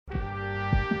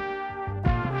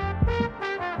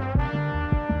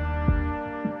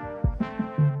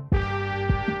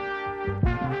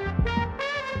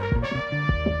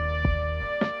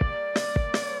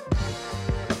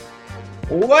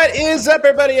What is up,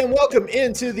 everybody, and welcome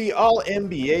into the All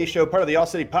NBA show, part of the All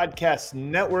City Podcast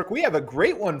Network. We have a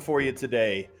great one for you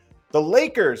today. The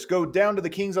Lakers go down to the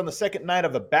Kings on the second night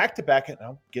of a back-to-back, and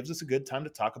it gives us a good time to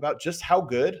talk about just how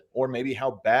good or maybe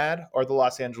how bad are the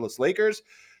Los Angeles Lakers.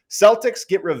 Celtics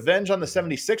get revenge on the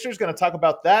 76ers. Going to talk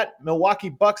about that. Milwaukee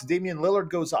Bucks, Damian Lillard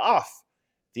goes off.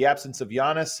 The absence of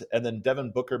Giannis, and then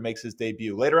Devin Booker makes his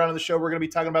debut. Later on in the show, we're going to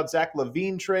be talking about Zach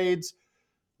LaVine trades.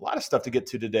 A lot of stuff to get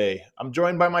to today. I'm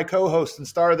joined by my co-host and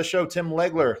star of the show, Tim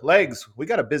Legler. Legs, we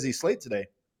got a busy slate today.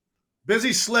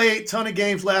 Busy slate, ton of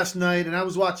games last night, and I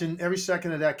was watching every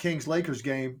second of that Kings-Lakers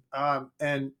game.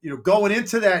 Going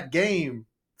into that game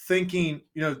thinking,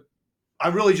 I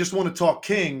really just want to talk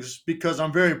Kings because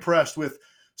I'm very impressed with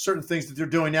certain things that they're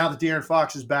doing now that De'Aaron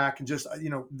Fox is back and just,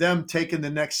 them taking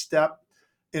the next step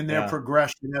in their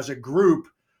progression as a group.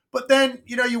 But then,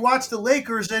 you watch the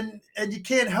Lakers and you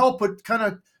can't help but kind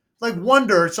of like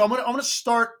wonder. So I'm gonna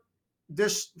start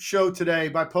this show today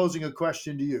by posing a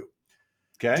question to you.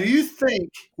 Okay. Do you think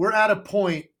we're at a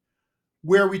point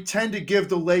where we tend to give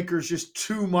the Lakers just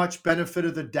too much benefit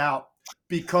of the doubt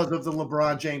because of the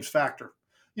LeBron James factor?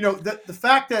 The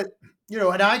fact that,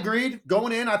 and I agreed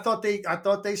going in, I thought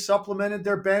they supplemented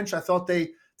their bench. I thought they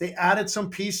added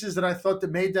some pieces that I thought that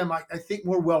made them, I think,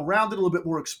 more well-rounded, a little bit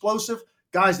more explosive,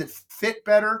 guys that fit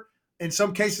better, in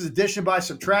some cases addition by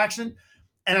subtraction.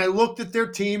 And I looked at their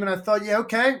team and I thought,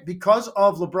 because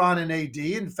of LeBron and AD,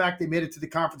 in fact, they made it to the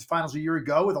conference finals a year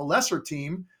ago with a lesser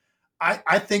team.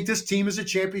 I think this team is a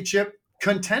championship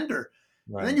contender.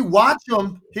 Right. And then you watch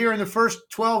them here in the first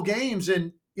 12 games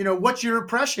and, what's your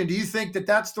impression? Do you think that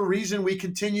that's the reason we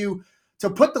continue to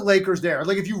put the Lakers there?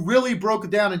 Like if you really broke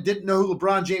it down and didn't know who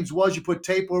LeBron James was, you put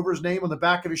tape over his name on the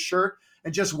back of his shirt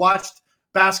and just watched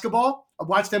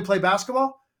them play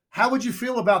basketball, how would you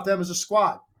feel about them as a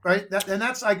squad? Right.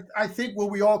 That's I think where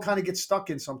we all kind of get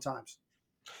stuck in sometimes.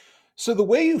 So the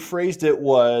way you phrased it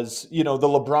was, the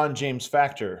LeBron James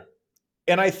factor.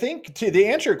 And I think to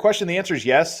answer your question, the answer is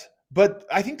yes. But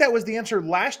I think that was the answer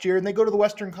last year. And they go to the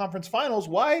Western Conference Finals.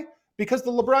 Why? Because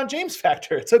the LeBron James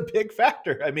factor. It's a big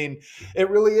factor. I mean,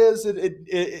 it really is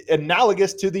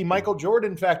analogous to the Michael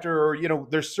Jordan factor. Or,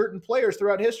 there's certain players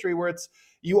throughout history where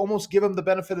you almost give them the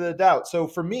benefit of the doubt. So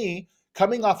for me,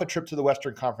 coming off a trip to the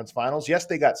Western Conference Finals, yes,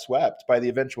 they got swept by the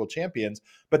eventual champions,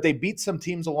 but they beat some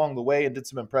teams along the way and did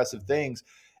some impressive things.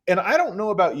 And I don't know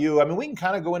about you. I mean, we can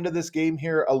kind of go into this game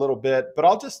here a little bit, but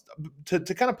I'll just to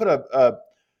kind of put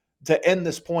to end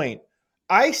this point.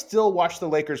 I still watch the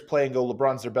Lakers play and go,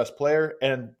 LeBron's their best player,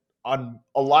 and on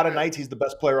a lot of nights he's the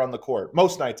best player on the court.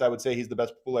 Most nights I would say he's the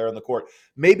best player on the court.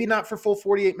 Maybe not for full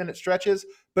 48-minute stretches,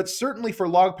 but certainly for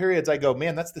long periods. I go,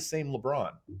 man, that's the same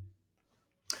LeBron.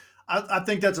 I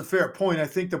think that's a fair point. I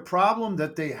think the problem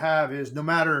that they have is no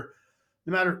matter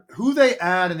who they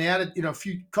add, and they added, a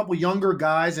couple younger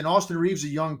guys, and Austin Reeves is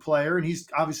a young player, and he's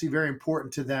obviously very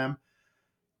important to them.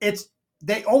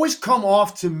 They always come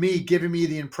off to me giving me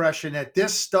the impression that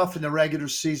this stuff in the regular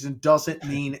season doesn't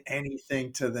mean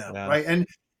anything to them, right? And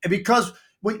because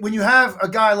when you have a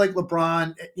guy like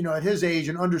LeBron, at his age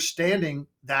and understanding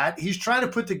that, he's trying to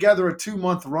put together a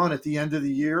 2-month run at the end of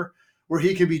the year where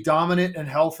he can be dominant and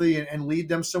healthy and lead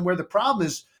them somewhere. The problem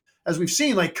is, as we've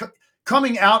seen, like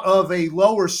coming out of a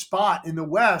lower spot in the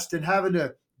West and having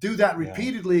to do that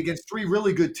repeatedly against 3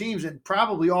 really good teams and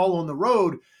probably all on the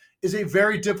road is a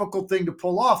very difficult thing to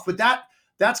pull off. But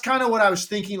that's kind of what I was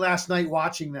thinking last night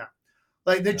watching them.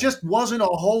 Like there just wasn't a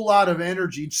whole lot of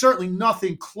energy, certainly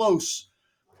nothing close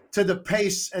to the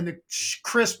pace and the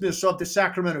crispness of the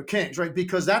Sacramento Kings, right?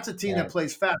 Because that's a team that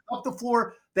plays fast. Up the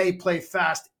floor, they play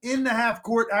fast. In the half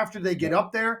court, after they get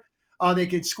up there, they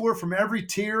can score from every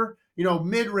tier,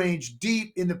 mid-range,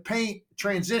 deep, in the paint,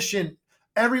 transition,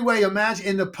 every way imagine,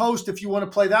 in the post if you want to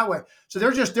play that way. So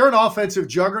they're an offensive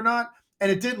juggernaut,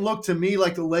 and it didn't look to me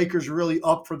like the Lakers were really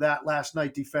up for that last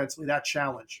night defensively, that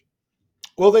challenge.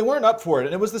 Well, they weren't up for it.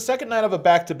 And it was the second night of a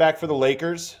back-to-back for the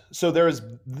Lakers. So there was,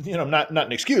 not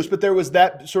an excuse, but there was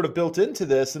that sort of built into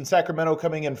this. And Sacramento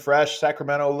coming in fresh,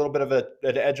 Sacramento a little bit of an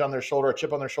edge on their shoulder, a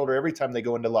chip on their shoulder every time they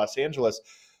go into Los Angeles.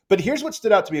 But here's what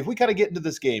stood out to me. If we kind of get into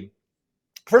this game,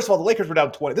 first of all, the Lakers were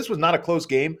down 20. This was not a close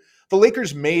game. The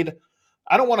Lakers made,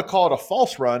 I don't want to call it a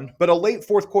false run, but a late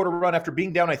fourth quarter run after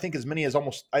being down, I think, as many as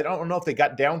almost, I don't know if they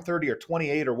got down 30 or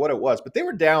 28 or what it was, but they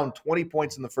were down 20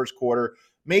 points in the first quarter,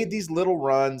 made these little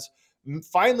runs,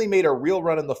 finally made a real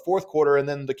run in the fourth quarter, and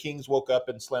then the Kings woke up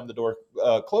and slammed the door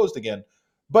closed again.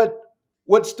 But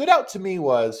what stood out to me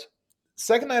was,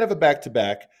 second night of a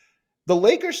back-to-back, the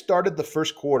Lakers started the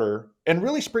first quarter and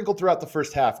really sprinkled throughout the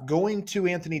first half, going to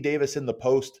Anthony Davis in the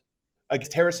post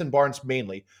against Harrison Barnes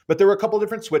mainly, but there were a couple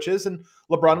different switches, and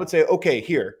LeBron would say, "Okay,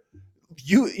 here,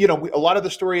 a lot of the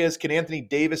story is, can Anthony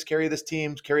Davis carry this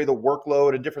team, carry the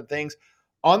workload and different things?"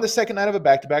 On the second night of a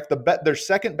back-to-back, their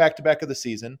second back-to-back of the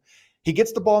season, he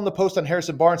gets the ball in the post on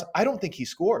Harrison Barnes. I don't think he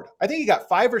scored. I think he got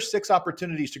 5 or 6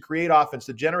 opportunities to create offense,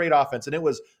 to generate offense, and it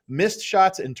was missed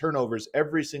shots and turnovers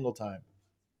every single time.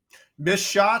 Missed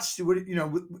shots, and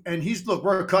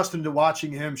we're accustomed to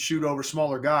watching him shoot over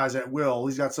smaller guys at will.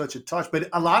 He's got such a touch, but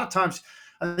a lot of times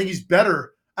I think he's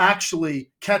better actually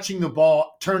catching the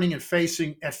ball, turning and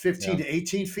facing at 15 to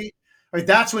 18 feet. Right,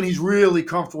 that's when he's really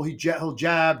comfortable. He'll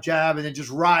jab, and then just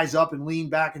rise up and lean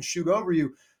back and shoot over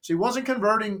you. So he wasn't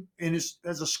converting as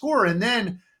a scorer. And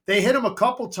then they hit him a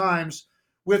couple times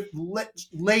with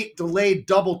late delayed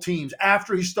double teams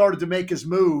after he started to make his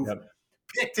move. Yep.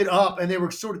 Picked it up, and they were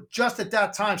sort of just at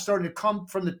that time starting to come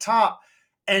from the top,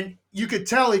 and you could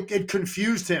tell it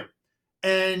confused him.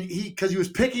 And because he was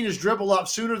picking his dribble up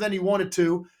sooner than he wanted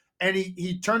to, and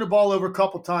he turned the ball over a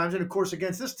couple times. And of course,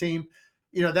 against this team,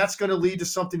 that's going to lead to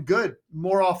something good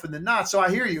more often than not. So I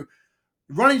hear you.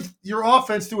 Running your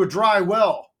offense through a dry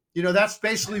well, that's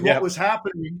basically what was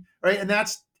happening, right? And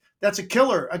that's a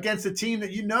killer against a team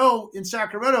that in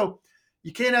Sacramento,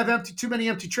 you can't have too many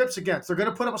empty trips against. They're going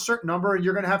to put up a certain number, and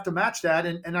you're going to have to match that.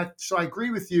 So I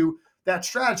agree with you, that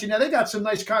strategy. Now, they got some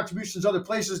nice contributions other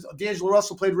places. D'Angelo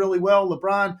Russell played really well.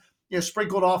 LeBron,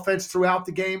 sprinkled offense throughout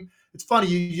the game. It's funny,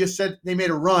 you just said they made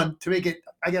a run to make it,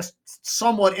 I guess,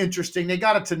 somewhat interesting. They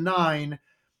got it to 9.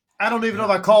 I don't even know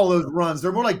if I call those runs.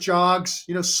 They're more like jogs,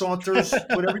 saunters,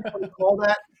 whatever you want to call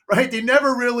that, right? They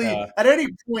never really, at any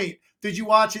point, did you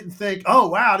watch it and think, oh,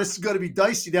 wow, this is going to be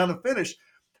dicey down the finish.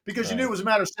 Because you knew it was a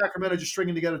matter of Sacramento just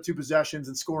stringing together 2 possessions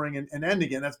and scoring and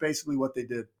ending it. That's basically what they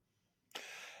did.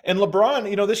 And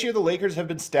LeBron, this year the Lakers have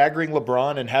been staggering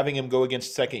LeBron and having him go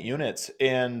against second units.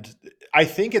 And I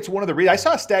think it's one of the reasons. I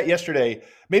saw a stat yesterday,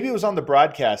 maybe it was on the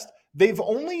broadcast. They've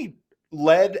only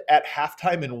led at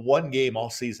halftime in 1 game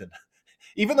all season.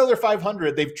 Even though they're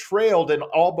 500, they've trailed in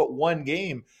all but 1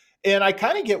 game. And I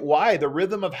kind of get why. The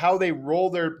rhythm of how they roll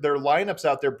their lineups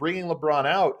out there, bringing LeBron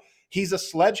out. He's a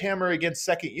sledgehammer against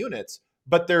second units,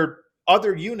 but their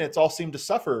other units all seem to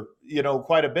suffer,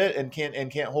 quite a bit and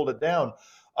can't hold it down.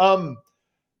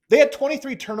 They had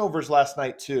 23 turnovers last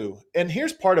night too. And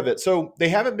here's part of it. So they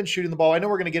haven't been shooting the ball. I know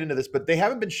we're going to get into this, but they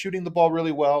haven't been shooting the ball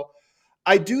really well.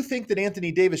 I do think that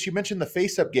Anthony Davis, you mentioned the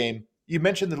face-up game. You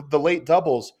mentioned the late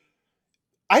doubles.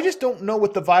 I just don't know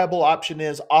what the viable option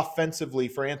is offensively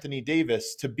for Anthony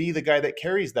Davis to be the guy that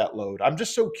carries that load. I'm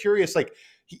just so curious. Like,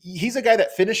 he's a guy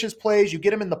that finishes plays. You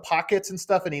get him in the pockets and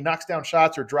stuff, and he knocks down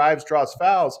shots or drives, draws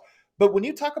fouls. But when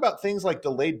you talk about things like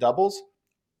delayed doubles,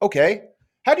 okay,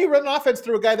 how do you run an offense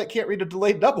through a guy that can't read a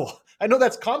delayed double? I know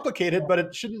that's complicated, but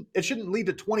it shouldn't lead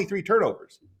to 23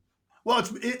 turnovers. Well,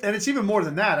 it's even more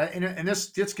than that. And this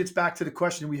gets back to the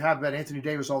question we have about Anthony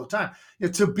Davis all the time.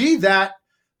 To be that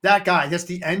guy, that's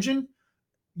the engine,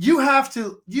 you have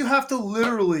to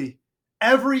literally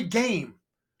every game.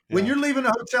 When you're leaving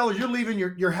a hotel or you're leaving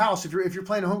your house, if you're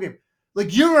playing a home game,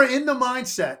 like, you are in the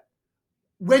mindset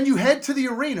when you head to the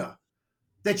arena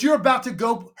that you're about to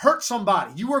go hurt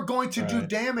somebody. You are going to do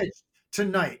damage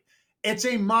tonight. It's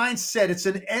a mindset. It's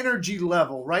an energy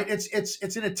level, right?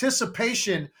 It's an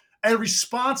anticipation, a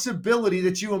responsibility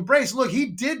that you embrace. Look, he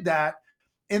did that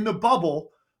in the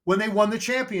bubble when they won the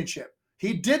championship.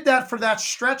 He did that for that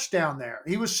stretch down there.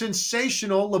 He was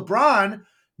sensational. LeBron,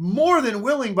 more than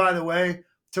willing, by the way,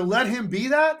 to let him be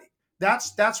that.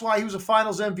 That's why he was a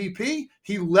Finals MVP.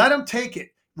 He let him take it.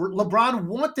 LeBron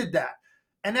wanted that.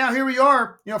 And now here we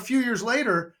are, a few years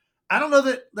later. I don't know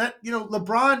that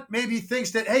LeBron maybe thinks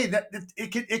that, hey, that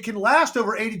it can last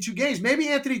over 82 games. Maybe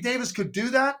Anthony Davis could do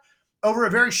that over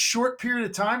a very short period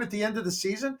of time at the end of the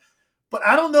season. But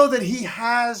I don't know that he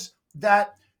has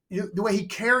that, the way he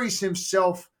carries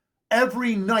himself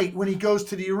every night when he goes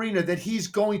to the arena, that he's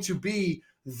going to be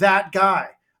that guy.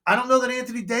 I don't know that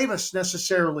Anthony Davis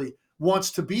necessarily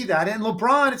wants to be that. And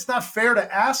LeBron, it's not fair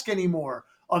to ask anymore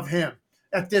of him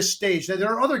at this stage. Now,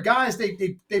 there are other guys, Roy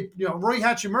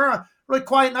Hachimura, really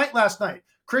quiet night last night.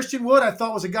 Christian Wood, I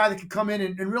thought, was a guy that could come in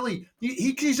and really,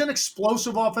 he's an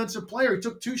explosive offensive player. He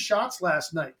took 2 shots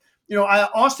last night.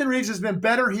 Austin Reeves has been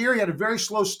better here. He had a very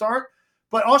slow start,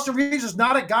 but Austin Reeves is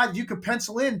not a guy that you can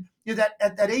pencil in that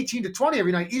at 18 to 20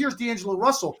 every night. Either is D'Angelo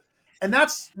Russell. And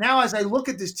that's now, as I look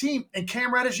at this team, and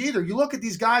Cam Reddish either, you look at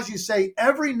these guys, you say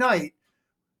every night,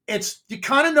 you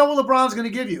kind of know what LeBron's going to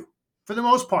give you for the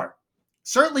most part.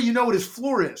 Certainly you know what his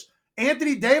floor is.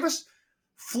 Anthony Davis,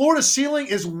 floor to ceiling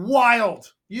is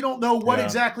wild. You don't know what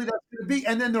exactly that's going to be.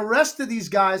 And then the rest of these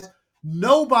guys,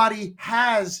 nobody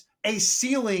has a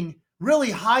ceiling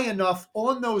really high enough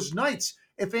on those nights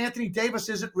if Anthony Davis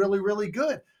isn't really, really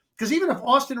good. Because even if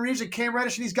Austin Reeves and Cam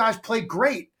Reddish and these guys play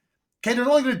great, okay, they're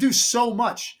only going to do so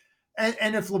much.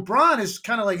 And if LeBron is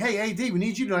kind of like, hey, AD, we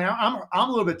need you to, I'm a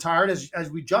little bit tired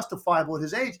as we justifiable at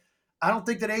his age. I don't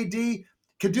think that AD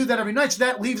can do that every night. So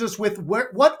that leaves us with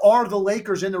what are the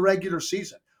Lakers in the regular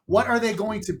season? What are they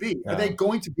going to be? Are they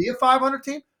going to be a 500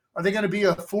 team? Are they going to be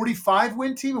a 45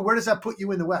 win team? And where does that put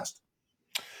you in the West?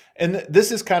 And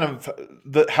this is kind of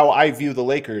how I view the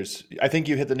Lakers. I think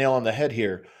you hit the nail on the head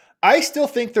here. I still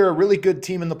think they're a really good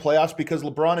team in the playoffs because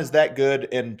LeBron is that good,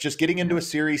 and just getting into a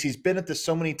series, he's been at this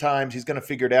so many times, he's going to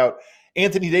figure it out.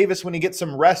 Anthony Davis, when he gets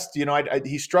some rest,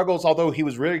 he struggles, although he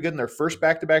was really good in their first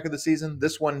back-to-back of the season.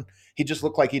 This one, he just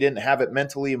looked like he didn't have it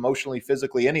mentally, emotionally,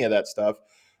 physically, any of that stuff.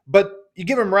 But you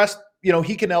give him rest,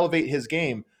 he can elevate his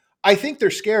game. I think they're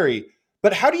scary,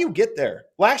 but how do you get there?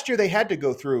 Last year, they had to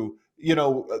go through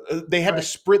they had to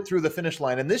sprint through the finish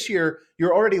line. And this year,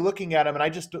 you're already looking at them,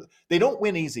 and they don't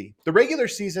win easy. The regular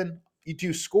season, do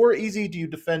you score easy? Do you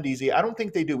defend easy? I don't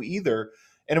think they do either.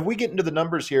 And if we get into the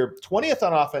numbers here, 20th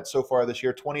on offense so far this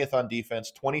year, 20th on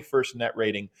defense, 21st net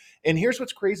rating. And here's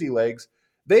what's crazy, Legs.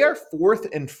 They are fourth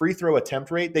in free throw attempt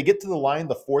rate. They get to the line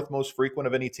the fourth most frequent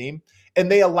of any team,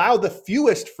 and they allow the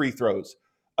fewest free throws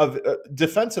of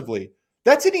defensively.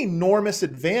 That's an enormous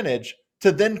advantage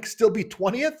to then still be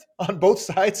 20th on both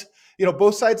sides,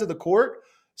 both sides of the court.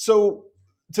 So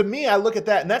to me, I look at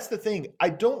that, and that's the thing. I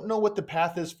don't know what the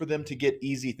path is for them to get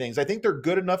easy things. I think they're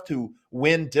good enough to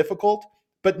win difficult,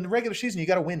 but in the regular season, you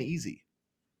got to win easy.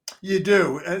 You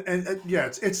do. And yeah,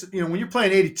 it's when you're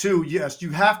playing 82, yes, you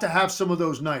have to have some of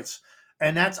those nights.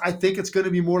 And I think it's going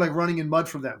to be more like running in mud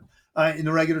for them in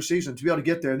the regular season to be able to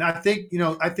get there. And I think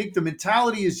the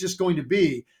mentality is just going to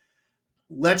be,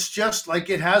 let's just, like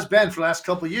it has been for the last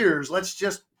couple of years, let's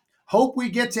just hope we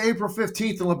get to April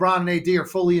 15th and LeBron and AD are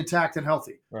fully intact and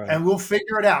healthy. Right. And we'll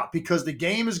figure it out because the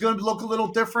game is going to look a little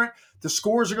different. The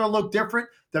scores are going to look different.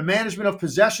 The management of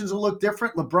possessions will look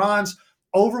different. LeBron's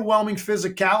overwhelming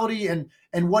physicality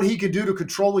and what he can do to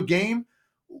control the game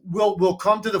will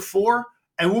come to the fore,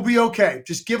 and we'll be okay.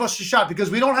 Just give us a shot because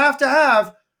we don't have to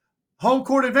have home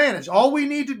court advantage. All we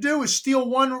need to do is steal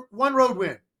one road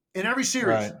win in every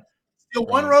series. Right. Steal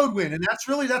one road win, and that's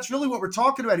really what we're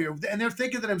talking about here. And they're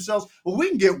thinking to themselves, well, we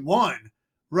can get one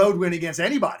road win against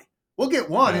anybody. We'll get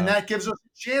one, and that gives us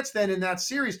a chance then in that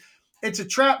series. It's a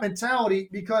trap mentality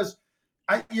because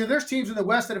there's teams in the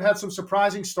West that have had some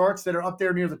surprising starts that are up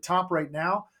there near the top right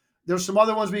now. There's some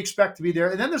other ones we expect to be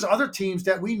there. And then there's other teams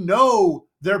that we know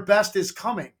their best is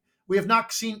coming. We have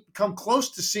not come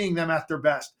close to seeing them at their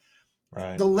best.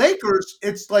 Right. The Lakers,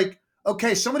 it's like,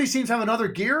 okay, some of these teams have another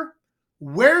gear.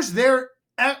 Where's their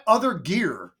other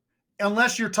gear?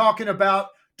 Unless you're talking about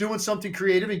doing something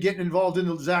creative and getting involved in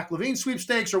the Zach LaVine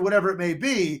sweepstakes or whatever it may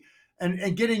be,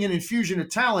 and getting an infusion of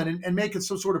talent and making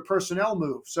some sort of personnel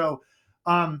move. So,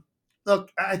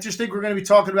 look, I just think we're going to be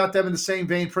talking about them in the same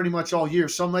vein pretty much all year.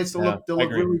 Some nights they'll look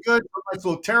really good. Some nights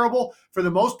they'll look terrible. For the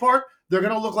most part, they're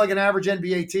going to look like an average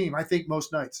NBA team, I think,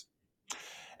 most nights.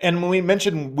 And when we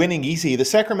mentioned winning easy, the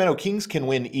Sacramento Kings can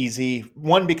win easy,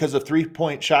 one, because of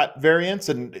three-point shot variance,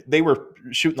 and they were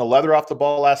shooting the leather off the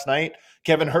ball last night.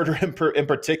 Kevin Huerter in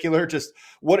particular, just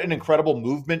what an incredible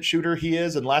movement shooter he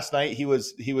is. And last night he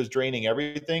was draining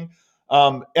everything.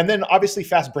 And then obviously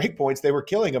fast break points, they were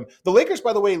killing him. The Lakers,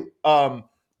 by the way,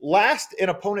 last in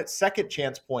opponents' second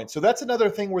chance points. So that's another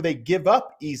thing where they give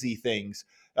up easy things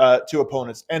to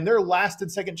opponents, and they're last in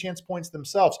second chance points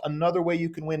themselves. Another way you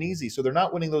can win easy. So they're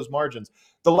not winning those margins.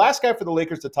 The last guy for the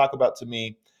Lakers to talk about to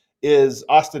me is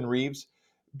Austin Reeves,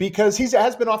 because he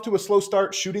has been off to a slow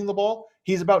start shooting the ball.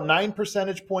 He's about 9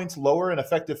 percentage points lower in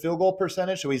effective field goal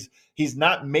percentage. So he's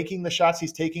not making the shots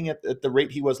he's taking at the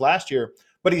rate he was last year,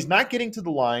 but he's not getting to the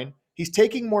line. He's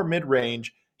taking more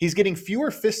mid-range. He's getting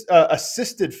fewer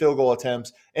assisted field goal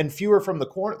attempts and fewer from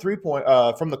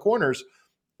the from the corners.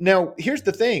 Now, here's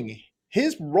the thing.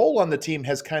 His role on the team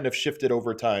has kind of shifted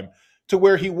over time to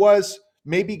where he was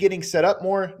maybe getting set up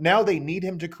more. Now they need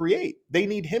him to create. They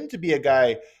need him to be a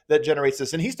guy that generates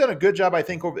this. And he's done a good job, I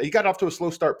think. He got off to a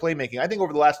slow start playmaking. I think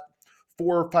over the last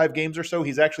 4 or 5 games or so,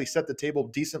 he's actually set the table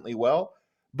decently well.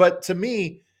 But to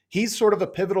me, he's sort of a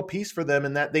pivotal piece for them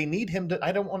in that they need him to,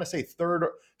 I don't want to say third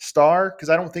star, because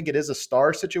I don't think it is a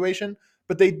star situation,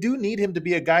 but they do need him to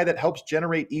be a guy that helps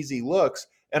generate easy looks.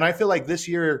 And I feel like this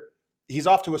year he's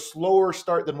off to a slower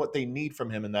start than what they need from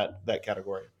him in that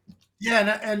category.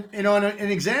 Yeah,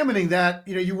 and examining that,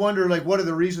 you wonder like what are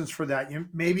the reasons for that?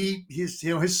 Maybe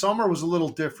his summer was a little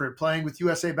different playing with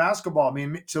USA Basketball. I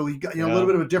mean, so he got a little Yeah.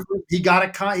 bit of a different. He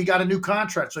got a new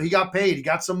contract, so he got paid. He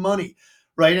got some money,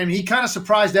 right? I mean, he kind of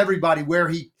surprised everybody where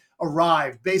he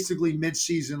arrived, basically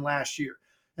mid-season last year,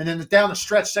 and then down the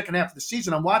stretch, second half of the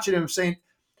season, I'm watching him saying,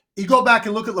 you go back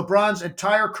and look at LeBron's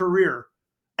entire career,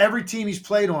 every team he's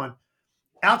played on,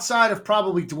 outside of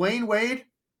probably Dwayne Wade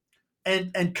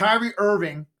and Kyrie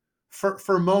Irving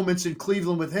for moments in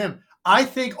Cleveland with him. I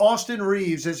think Austin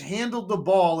Reeves has handled the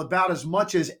ball about as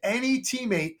much as any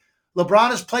teammate LeBron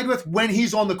has played with when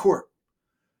he's on the court.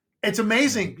 It's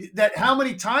amazing that how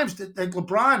many times that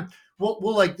LeBron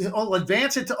will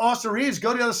advance it to Austin Reeves,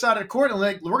 go to the other side of the court, and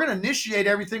we're going to initiate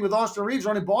everything with Austin Reeves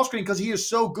running ball screen because he is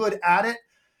so good at it.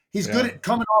 He's good Yeah. at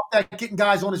coming off that, getting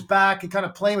guys on his back and kind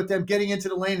of playing with them, getting into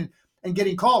the lane and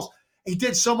getting calls. He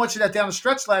did so much of that down the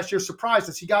stretch last year, surprised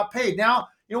us. He got paid. Now,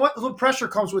 you know what? A little pressure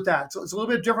comes with that. So it's a little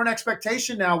bit different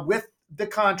expectation now with the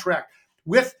contract,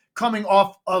 with coming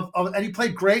off of and he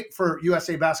played great for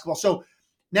USA Basketball. So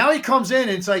now he comes in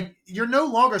and it's like you're no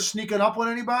longer sneaking up on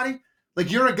anybody.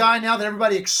 Like you're a guy now that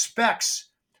everybody expects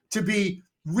to be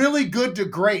really good to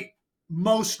great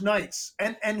most nights.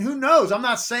 And who knows? I'm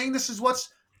not saying this is what's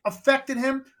affected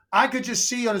him. I could just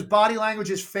see on his body language,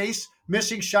 his face,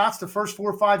 missing shots the first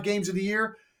 4 or 5 games of the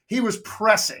year. He was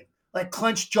pressing, like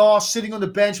clenched jaw, sitting on the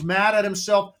bench, mad at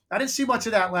himself. I didn't see much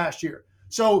of that last year.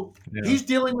 So Yeah. he's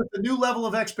dealing with a new level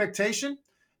of expectation.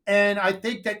 And I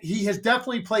think that he has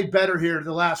definitely played better here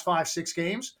the last 5, 6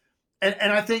 games. And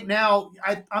I think now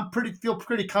feel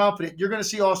pretty confident you're going to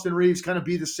see Austin Reeves kind of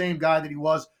be the same guy that he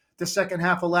was the second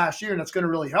half of last year, and that's going to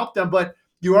really help them. But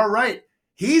you are right.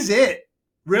 He's it,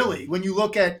 really, when you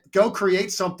look at go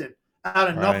create something out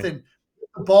of Right. nothing.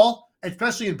 The ball,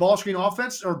 especially in ball screen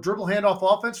offense or dribble handoff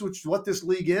offense, which is what this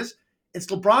league is, it's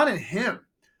LeBron and him.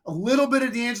 A little bit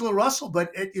of D'Angelo Russell,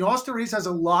 but Austin Reeves has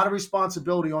a lot of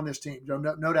responsibility on this team.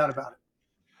 No doubt about it.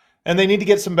 And they need to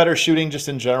get some better shooting just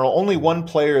in general. Only one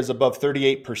player is above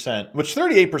 38%, which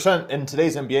 38% in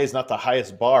today's NBA is not the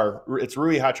highest bar. It's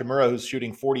Rui Hachimura who's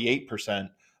shooting 48%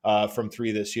 from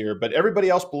three this year, but everybody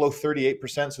else below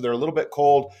 38%. So they're a little bit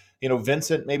cold.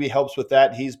 Vincent maybe helps with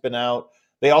that. He's been out.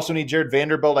 They also need Jared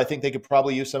Vanderbilt. I think they could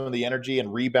probably use some of the energy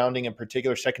and rebounding, in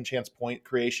particular, second chance point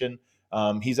creation.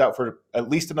 He's out for at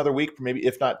least another week, maybe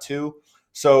if not 2.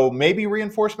 So maybe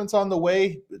reinforcements on the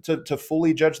way to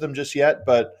fully judge them just yet.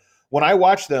 But when I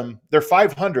watch them, they're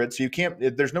 500, so you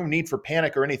can't. There's no need for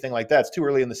panic or anything like that. It's too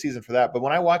early in the season for that. But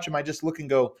when I watch them, I just look and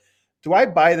go, do I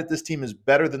buy that this team is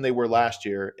better than they were last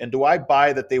year? And do I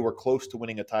buy that they were close to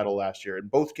winning a title last year? In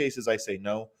both cases, I say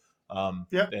no.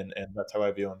 Yeah. And that's how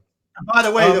I view them. By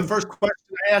the way, the Um, first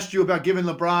question I asked you about giving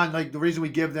LeBron, like the reason we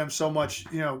give them so much,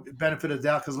 benefit of the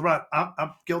doubt, because LeBron,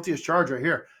 I'm guilty as charged right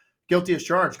here, guilty as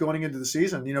charged going into the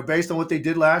season. Based on what they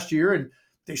did last year, and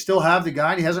they still have the guy,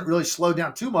 and he hasn't really slowed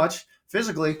down too much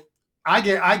physically. I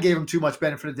gave him too much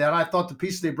benefit of that. I thought the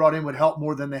pieces they brought in would help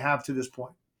more than they have to this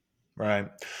point. Right.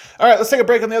 All right, let's take a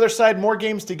break on the other side. More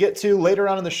games to get to. Later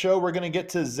on in the show, we're going to get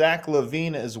to Zach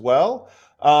LaVine as well.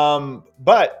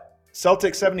 But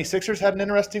Celtics 76ers had an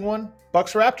interesting one.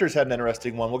 Bucks Raptors had an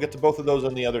interesting one. We'll get to both of those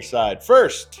on the other side.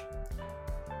 First,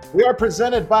 we are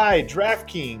presented by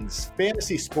DraftKings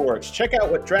Fantasy Sports. Check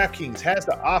out what DraftKings has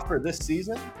to offer this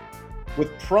season with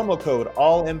promo code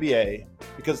ALLNBA,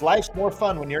 because life's more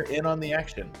fun when you're in on the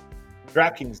action.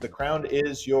 DraftKings, the crown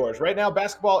is yours. Right now,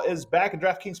 basketball is back, and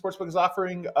DraftKings Sportsbook is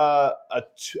offering a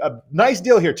nice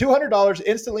deal here. $200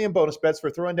 instantly in bonus bets for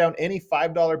throwing down any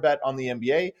 $5 bet on the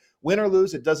NBA. Win or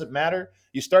lose, it doesn't matter.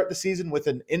 You start the season with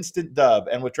an instant dub.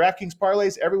 And with DraftKings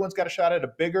parlays, everyone's got a shot at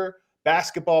a bigger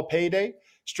basketball payday.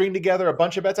 String together a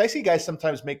bunch of bets. I see guys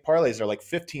sometimes make parlays. They're like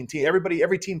 15 teams.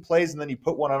 Every team plays, and then you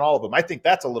put one on all of them. I think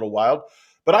that's a little wild.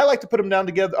 But I like to put them down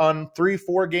together on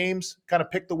 3-4 games, kind of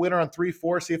pick the winner on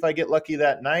 3-4, see if I get lucky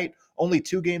that night. Only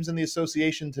 2 games in the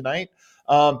association tonight.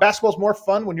 Basketball's more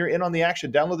fun when you're in on the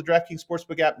action. Download the DraftKings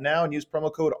Sportsbook app now and use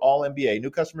promo code ALLNBA. New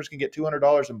customers can get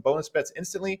 $200 in bonus bets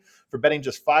instantly for betting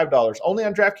just $5. Only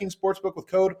on DraftKings Sportsbook with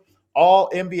code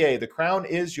ALLNBA. The crown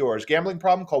is yours. Gambling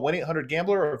problem? Call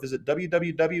 1-800-GAMBLER or visit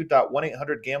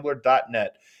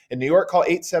www.1800gambler.net. In New York, call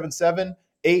 877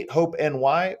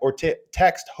 8-HOPE-NY or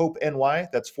text HOPE-NY.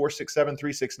 That's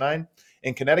 467-369.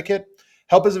 In Connecticut,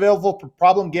 help is available for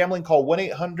problem gambling. Call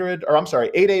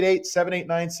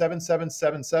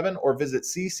 888-789-7777 or visit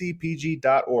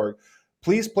ccpg.org.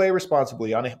 Please play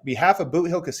responsibly. On behalf of Boot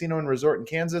Hill Casino and Resort in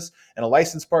Kansas and a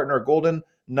licensed partner of Golden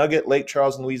Nugget Lake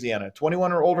Charles in Louisiana.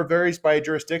 21 or older, varies by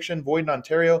jurisdiction, void in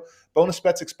Ontario. Bonus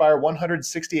bets expire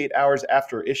 168 hours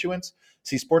after issuance.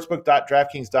 See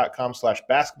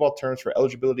sportsbook.draftkings.com/basketball terms for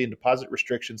eligibility and deposit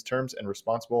restrictions, terms, and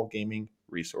responsible gaming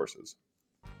resources.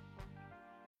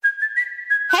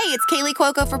 Hey, it's Kaylee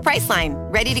Cuoco for Priceline.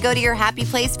 Ready to go to your happy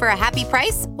place for a happy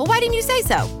price? Well, why didn't you say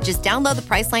so? Just download the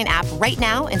Priceline app right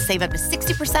now and save up to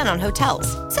 60% on hotels.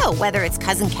 So whether it's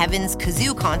Cousin Kevin's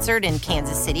Kazoo Concert in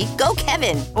Kansas City, go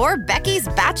Kevin, or Becky's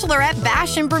Bachelorette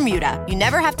Bash in Bermuda, you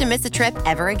never have to miss a trip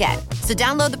ever again. So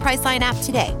download the Priceline app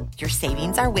today. Your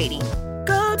savings are waiting.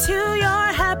 Go to your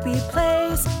happy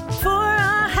place for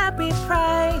a happy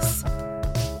price.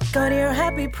 Go to your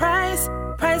happy price,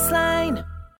 Priceline.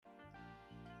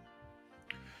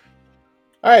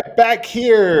 All right, back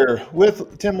here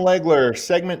with Tim Legler,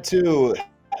 segment 2.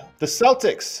 The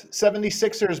Celtics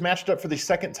 76ers matched up for the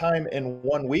second time in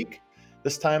 1 week.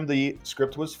 This time the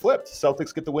script was flipped.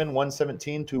 Celtics get the win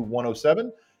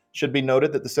 117-107. Should be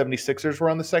noted that the 76ers were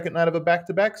on the second night of a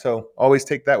back-to-back, so always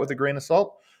take that with a grain of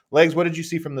salt. Legs, what did you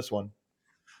see from this one?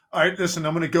 All right, listen,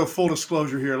 I'm going to go full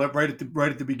disclosure here, right at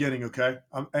the beginning, okay?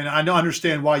 And I don't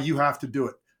understand why you have to do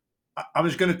it. I'm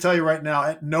just going to tell you right now,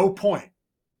 at no point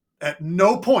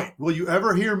will you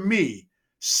ever hear me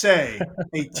say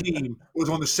a team was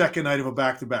on the second night of a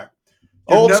back-to-back.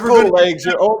 Old school, Legs.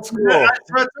 You're old school. That's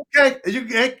okay. You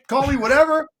call me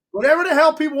whatever the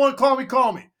hell people want to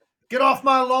call me. Get off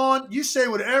my lawn. You say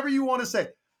whatever you want to say.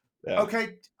 Yeah.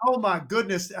 Okay. Oh my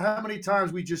goodness. How many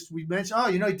times we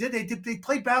mentioned, they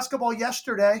played basketball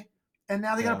yesterday and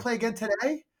now they got to play again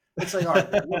today. It's like, all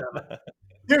right, whatever.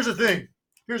 Here's the thing.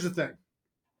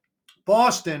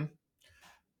 Boston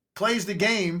plays the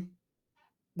game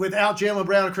without Jaylen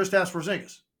Brown and Kristaps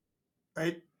Porzingis,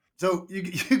 right? So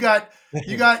you got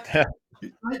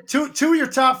two of your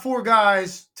top 4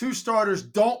 guys, 2 starters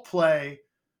don't play.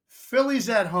 Philly's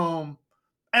at home.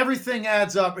 Everything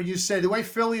adds up, and you say the way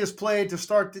Philly has played to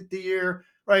start the year,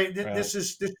 right? This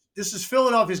is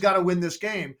Philadelphia's got to win this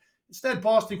game. Instead,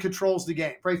 Boston controls the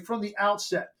game right from the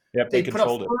outset. Yep, they put up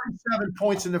 37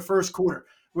 points in the first quarter.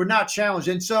 We're not challenged,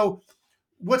 and so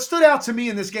what stood out to me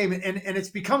in this game, and it's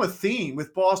become a theme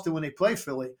with Boston when they play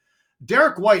Philly,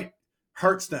 Derek White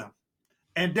hurts them,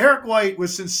 and Derek White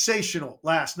was sensational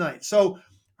last night. So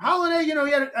Holiday, he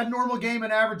had a normal game,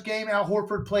 an average game. Al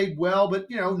Horford played well, but,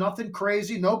 nothing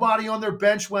crazy. Nobody on their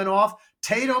bench went off.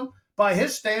 Tatum, by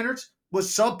his standards, was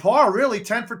subpar, really,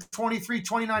 10 for 23,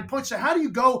 29 points. So how do you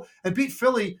go and beat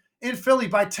Philly in Philly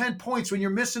by 10 points when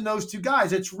you're missing those 2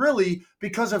 guys? It's really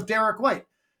because of Derek White.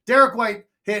 Derek White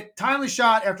hit timely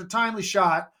shot after timely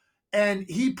shot, and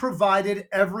he provided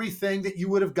everything that you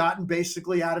would have gotten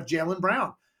basically out of Jaylen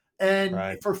Brown.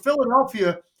 And for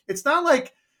Philadelphia, it's not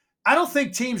like – I don't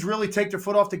think teams really take their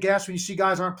foot off the gas when you see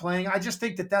guys aren't playing. I just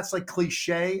think that that's like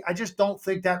cliche. I just don't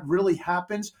think that really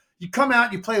happens. You come out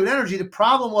and you play with energy. The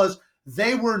problem was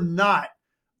they were not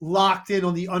locked in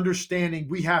on the understanding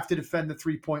we have to defend the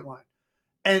 3-point line.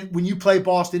 And when you play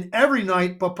Boston every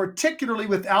night, but particularly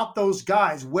without those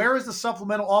guys, where is the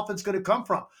supplemental offense going to come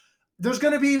from? There's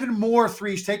going to be even more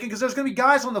threes taken because there's going to be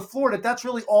guys on the floor that's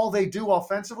really all they do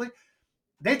offensively.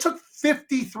 They took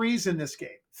 50 threes in this game,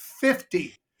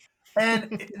 50.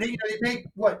 And they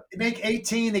make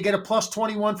 18. They get a plus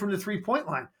 21 from the 3-point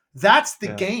line. That's the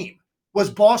game, was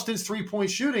Boston's 3-point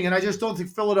shooting. And I just don't think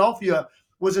Philadelphia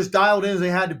was as dialed in as they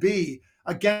had to be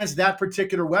against that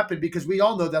particular weapon, because we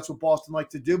all know that's what Boston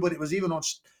likes to do. But it was even on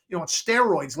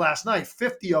steroids last night.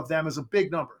 50 of them is a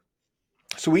big number.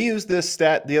 So we used this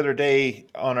stat the other day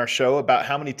on our show about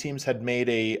how many teams had made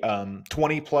a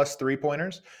 20-plus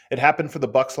three-pointers. It happened for the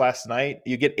Bucks last night.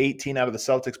 You get 18 out of the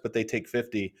Celtics, but they take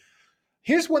 50.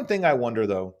 Here's one thing I wonder,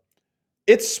 though.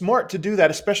 It's smart to do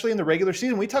that, especially in the regular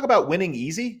season. We talk about winning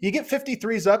easy. You get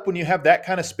 53s up when you have that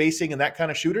kind of spacing and that kind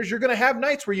of shooters. You're going to have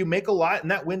nights where you make a lot and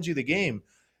that wins you the game.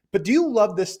 But do you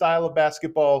love this style of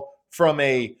basketball from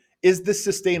is this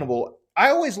sustainable? I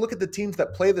always look at the teams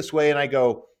that play this way and I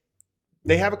go,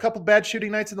 they have a couple bad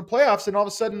shooting nights in the playoffs, and all of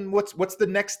a sudden, what's the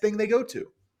next thing they go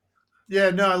to?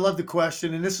 Yeah, no, I love the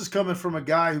question, and this is coming from a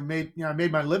guy who made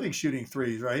my living shooting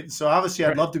threes, right? So obviously,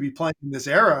 I'd love to be playing in this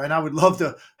era, and I would love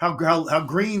to how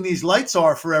green these lights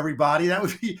are for everybody. That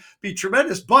would be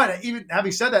tremendous. But even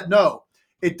having said that, no,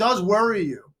 it does worry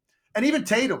you, and even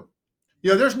Tatum.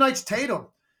 There's nights Tatum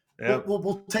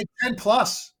will take 10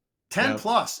 plus, and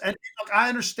look, I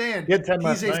understand. He had 10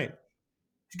 last night.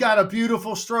 He's got a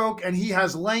beautiful stroke, and he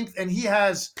has length, and he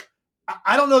has.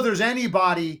 I don't know if there's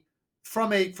anybody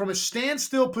from a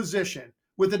standstill position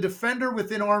with a defender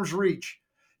within arm's reach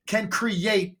can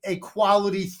create a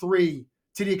quality three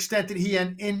to the extent that he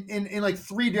in like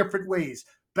three different ways.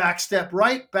 Back step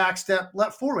right, back step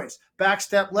left, four ways. Back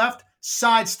step left,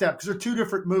 side step, because they're two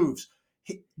different moves.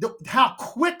 How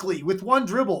quickly with one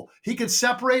dribble he can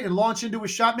separate and launch into a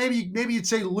shot. Maybe you'd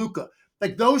say Luka.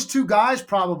 Like those two guys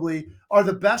probably are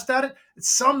the best at it.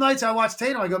 Some nights I watch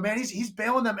Tatum, I go, man, he's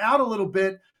bailing them out a little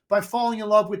bit by falling in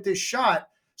love with this shot.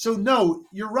 So no,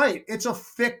 you're right. It's a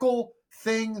fickle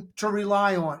thing to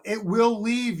rely on. It will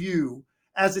leave you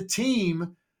as a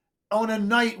team on a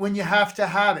night when you have to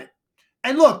have it.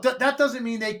 And look, that doesn't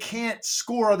mean they can't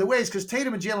score other ways, because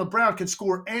Tatum and Jaylen Brown can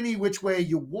score any which way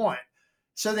you want.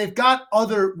 So they've got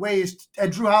other ways,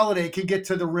 and Drew Holiday can get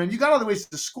to the rim. You got other ways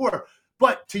to score.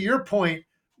 But to your point,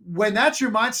 when that's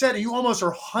your mindset and you almost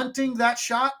are hunting that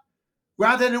shot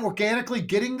rather than organically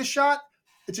getting the shot,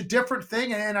 it's a different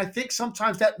thing. And I think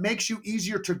sometimes that makes you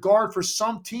easier to guard for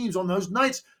some teams on those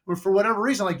nights where for whatever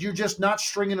reason, like you're just not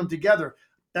stringing them together.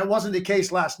 That wasn't the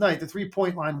case last night. The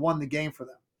 3-point line won the game for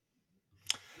them.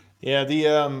 Yeah,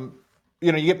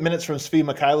 you get minutes from Svi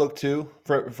Mikhailuk too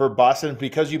for Boston,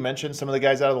 because you mentioned some of the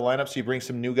guys out of the lineup, so you bring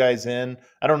some new guys in.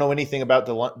 I don't know anything about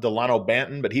Delano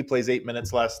Banton, but he plays 8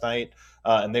 minutes last night,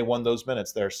 and they won those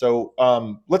minutes there. So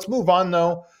let's move on,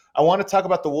 though. I want to talk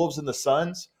about the Wolves and the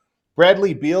Suns.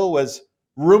 Bradley Beal was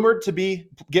rumored to be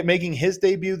making his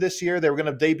debut this year. They were going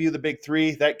to debut the big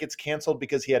three. That gets canceled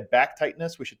because he had back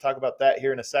tightness. We should talk about that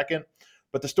here in a second.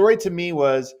 But the story to me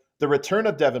was the return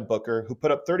of Devin Booker, who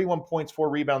put up 31 points, 4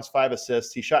 rebounds, 5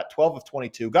 assists. He shot 12 of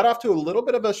 22, got off to a little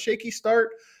bit of a shaky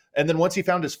start. And then once he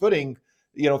found his footing,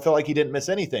 felt like he didn't miss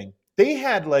anything. They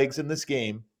had legs in this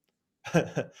game.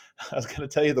 I was going to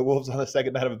tell you the Wolves on the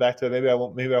second night of a back-to-back. Maybe I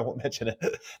won't mention it.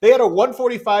 They had a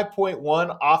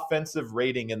 145.1 offensive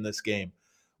rating in this game,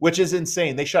 which is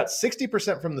insane. They shot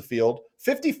 60% from the field,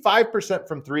 55%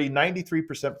 from three,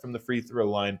 93% from the free throw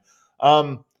line.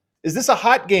 Is this a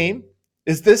hot game?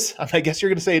 Is this, I guess you're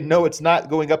going to say, no, it's not,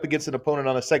 going up against an opponent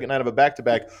on the second night of a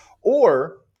back-to-back.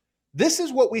 Or this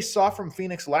is what we saw from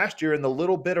Phoenix last year in the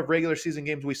little bit of regular season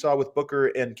games we saw with Booker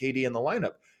and KD in the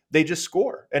lineup. They just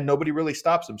score, and nobody really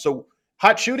stops them. So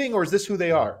hot shooting, or is this who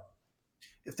they are?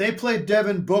 If they played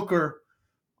Devin Booker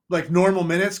like normal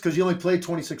minutes, because he only played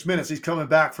 26 minutes, he's coming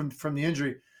back from the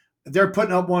injury, they're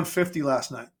putting up 150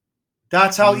 last night.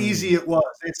 That's how easy it was.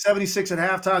 They had 76 at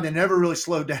halftime. They never really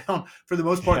slowed down for the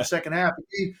most part in the second half.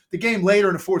 The game later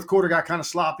in the fourth quarter got kind of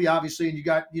sloppy, obviously, and you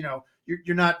got,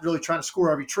 you're not really trying to score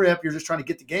every trip. You're just trying to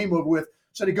get the game over with.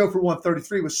 So to go for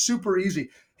 133 was super easy.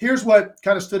 Here's what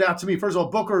kind of stood out to me. First of all,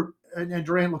 Booker and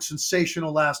Durant looked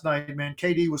sensational last night, man.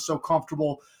 KD was so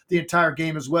comfortable the entire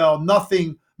game as well.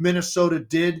 Nothing Minnesota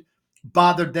did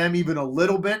bothered them even a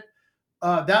little bit.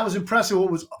 That was impressive.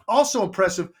 What was also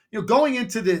impressive, going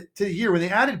into the year when they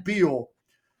added Beal,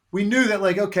 we knew that,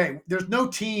 like, okay, there's no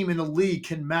team in the league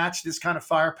can match this kind of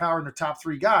firepower in their top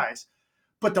three guys.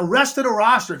 But the rest of the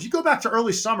roster, if you go back to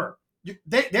early summer,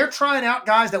 they're trying out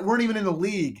guys that weren't even in the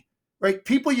league, right?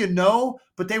 People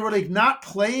but they were like not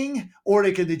playing, or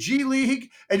like in the G League,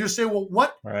 and you say, well,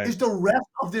 what is the rest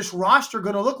of this roster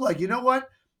going to look like? You know what?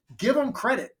 Give them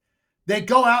credit. They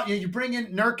go out, you bring in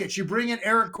Nurkic, you bring in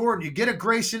Eric Gordon, you get a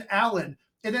Grayson Allen,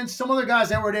 and then some other guys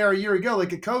that were there a year ago,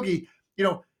 like a Kogi,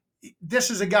 this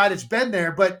is a guy that's been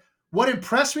there. But what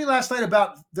impressed me last night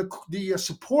about the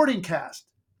supporting cast,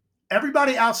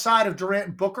 everybody outside of Durant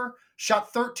and Booker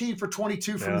shot 13 for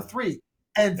 22 from the three.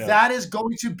 And that is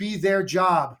going to be their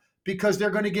job, because they're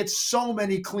going to get so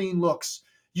many clean looks.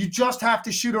 You just have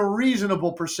to shoot a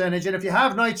reasonable percentage. And if you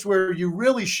have nights where you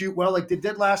really shoot well, like they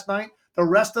did last night, the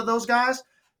rest of those guys,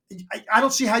 I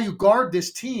don't see how you guard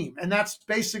this team. And that's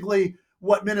basically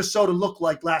what Minnesota looked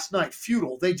like last night.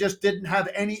 Futile. They just didn't have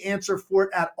any answer for it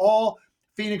at all.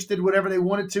 Phoenix did whatever they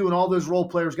wanted to, and all those role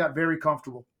players got very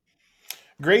comfortable.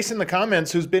 Grace in the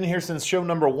comments, who's been here since show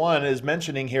number 1, is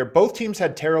mentioning here, both teams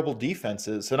had terrible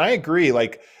defenses. And I agree,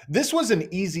 like, this was an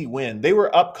easy win. They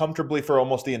were up comfortably for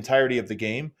almost the entirety of the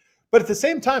game. But at the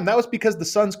same time, that was because the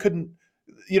Suns couldn't,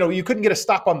 you couldn't get a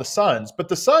stop on the Suns. But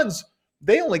the Suns,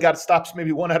 they only got stops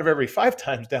maybe 1 out of every 5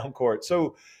 times down court.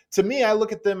 So to me, I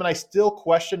look at them and I still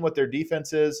question what their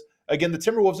defense is. Again, the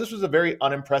Timberwolves, this was a very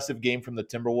unimpressive game from the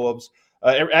Timberwolves.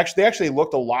 They actually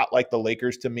looked a lot like the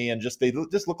Lakers to me, and they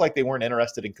just looked like they weren't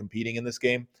interested in competing in this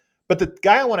game. But the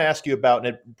guy I want to ask you about,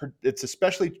 and it's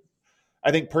especially,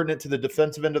 I think, pertinent to the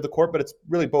defensive end of the court, but it's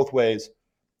really both ways.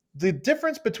 The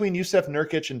difference between Jusuf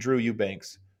Nurkic and Drew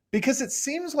Eubanks, because it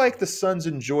seems like the Suns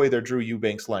enjoy their Drew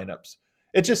Eubanks lineups.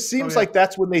 It just seems like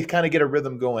that's when they kind of get a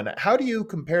rhythm going. How do you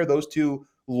compare those two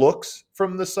looks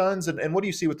from the Suns, and what do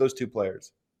you see with those two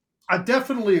players? I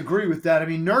definitely agree with that. I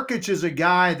mean, Nurkic is a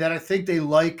guy that I think they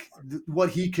like what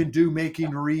he can do,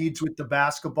 making reads with the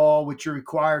basketball, which you're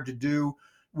required to do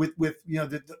with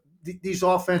these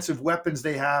offensive weapons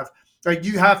they have. Right,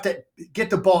 you have to get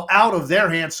the ball out of their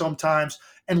hands sometimes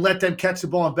and let them catch the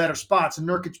ball in better spots. And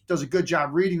Nurkic does a good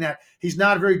job reading that. He's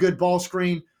not a very good ball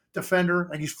screen defender.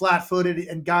 Like, he's flat-footed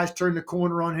and guys turn the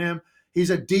corner on him.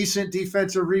 He's a decent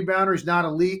defensive rebounder. He's not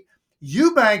elite.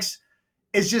 Eubanks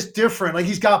is just different. Like,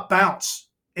 he's got bounce.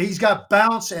 He's got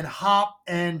bounce and hop,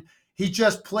 and he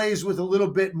just plays with a little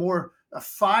bit more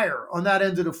fire on that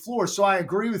end of the floor. So I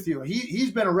agree with you.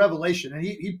 He's been a revelation, and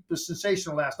he was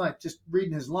sensational last night, just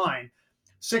reading his line.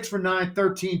 6 for 9,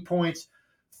 13 points,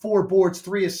 4 boards,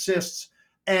 3 assists,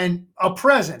 and a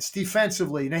presence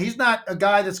defensively. Now, he's not a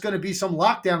guy that's going to be some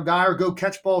lockdown guy or go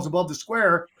catch balls above the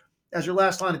square as your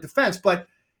last line of defense, but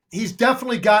he's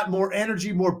definitely got more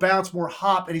energy, more bounce, more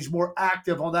hop, and he's more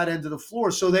active on that end of the floor.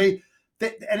 So they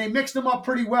mixed them up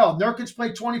pretty well. Nurkic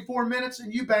played 24 minutes,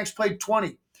 and Eubanks played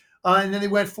 20. And then they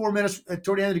went 4 minutes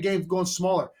toward the end of the game going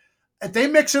smaller. If they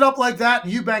mix it up like that,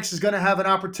 Eubanks is going to have an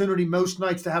opportunity most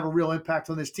nights to have a real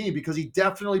impact on this team, because he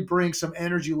definitely brings some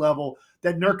energy level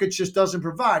that Nurkic just doesn't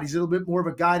provide. He's a little bit more of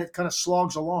a guy that kind of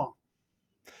slogs along.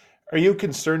 Are you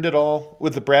concerned at all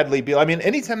with the Bradley Beal? I mean,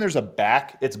 anytime there's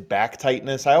it's back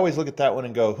tightness. I always look at that one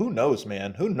and go, who knows,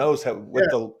 man? Who knows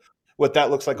what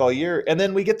that looks like all year? And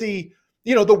then we get the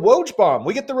Woj bomb.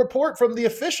 We get the report from the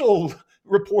official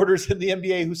reporters in the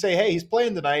NBA who say, hey, he's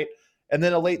playing tonight, and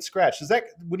then a late scratch.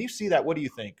 When you see that, what do you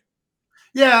think?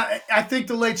 Yeah, I think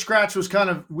the late scratch was kind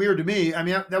of weird to me. I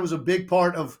mean, that was a big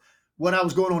part of what I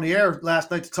was going on the air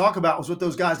last night to talk about, was what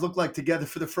those guys looked like together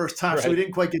for the first time. Right. So we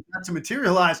didn't quite get that to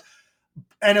materialize.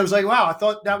 And it was like, wow, I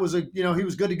thought that was he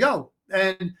was good to go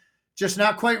and just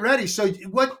not quite ready. So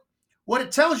what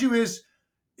it tells you is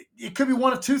it could be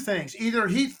one of two things. Either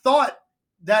he thought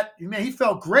that, man, he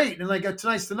felt great, and like,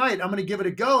 tonight's the night, I'm going to give it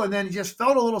a go. And then he just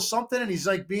felt a little something, and he's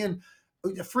like being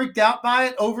freaked out by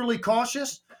it, overly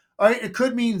cautious. All right, it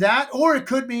could mean that, or it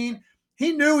could mean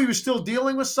he knew he was still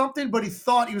dealing with something, but he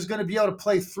thought he was going to be able to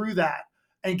play through that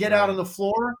and get out on the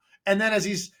floor. And then as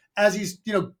he's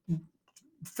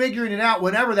figuring it out,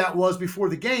 whenever that was before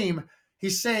the game,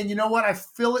 he's saying, you know what, I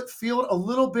feel it a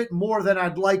little bit more than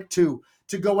I'd like to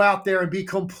go out there and be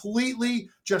completely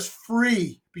just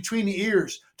free between the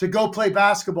ears to go play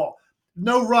basketball.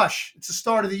 No rush. It's the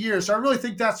start of the year. So I really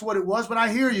think that's what it was. But I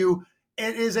hear you.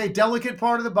 It is a delicate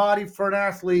part of the body for an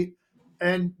athlete.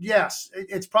 And yes,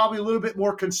 it's probably a little bit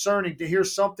more concerning to hear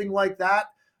something like that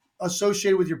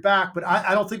associated with your back. But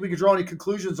I don't think we can draw any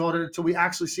conclusions on it until we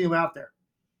actually see him out there.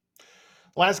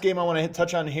 Last game I want to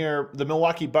touch on here, the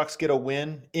Milwaukee Bucks get a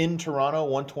win in Toronto,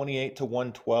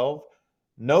 128-112.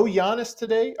 No Giannis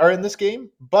today, or in this game,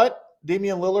 but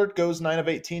Damian Lillard goes 9 of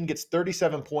 18, gets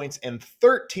 37 points and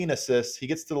 13 assists. He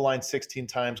gets to the line 16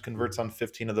 times, converts on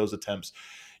 15 of those attempts.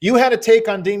 You had a take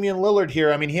on Damian Lillard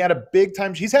here. I mean, he had a big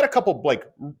time. He's had a couple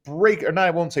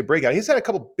I won't say breakout. He's had a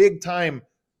couple big time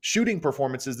shooting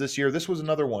performances this year. This was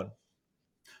another one.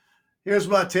 Here's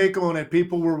my take on it.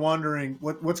 People were wondering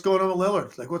what's going on with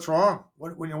Lillard. Like, what's wrong?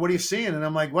 What are you seeing? And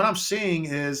I'm like, what I'm seeing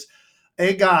is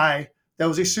a guy that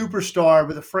was a superstar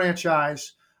with a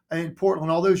franchise in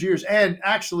Portland all those years. And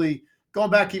actually,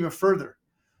 going back even further,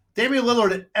 Damian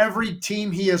Lillard, at every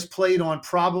team he has played on,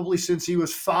 probably since he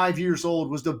was 5 years old,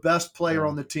 was the best player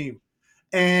on the team,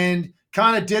 and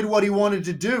kind of did what he wanted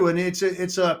to do. And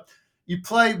you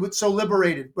play with so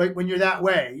liberated, right? When you're that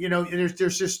way,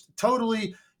 there's just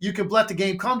totally, you can let the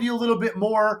game come to you a little bit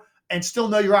more and still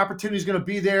know your opportunity is going to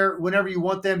be there whenever you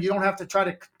want them. You don't have to try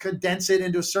to condense it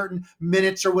into certain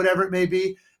minutes or whatever it may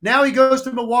be. Now he goes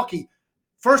to Milwaukee.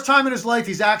 First time in his life,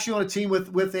 he's actually on a team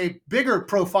with a bigger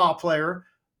profile player,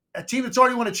 a team that's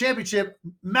already won a championship,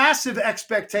 massive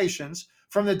expectations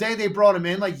from the day they brought him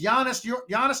in. Like,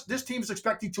 Giannis, this team is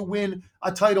expecting to win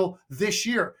a title this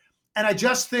year. And I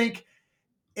just think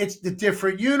it's the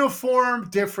different uniform,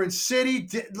 different city.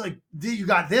 You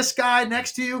got this guy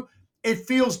next to you. It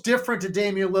feels different to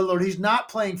Damian Lillard. He's not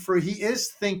playing free. He is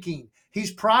thinking.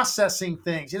 He's processing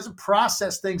things. He doesn't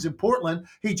process things in Portland.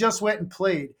 He just went and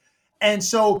played. And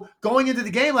so going into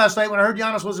the game last night, when I heard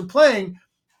Giannis wasn't playing,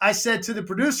 I said to the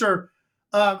producer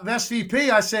of SVP,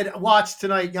 I said, watch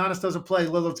tonight. Giannis doesn't play.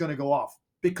 Lillard's going to go off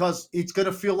because it's going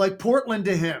to feel like Portland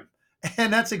to him.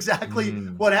 And that's exactly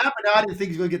what happened. I didn't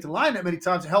think he was going to get to the line that many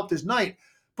times. It helped his night.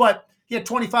 But he had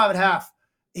 25 at half.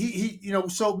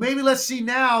 So maybe let's see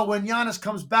now when Giannis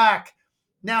comes back,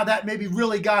 now that maybe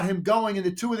really got him going and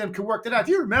the two of them can work that out. If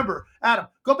you remember, Adam,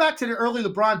 go back to the early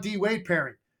LeBron D-Wade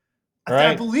pairing. Right.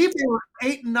 I believe they were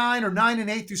 8-9 or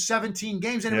 9-8 through 17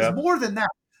 games, and it was more than that.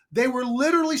 they were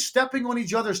literally stepping on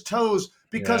each other's toes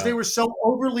because Yeah. they were so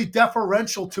overly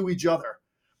deferential to each other.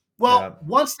 Well,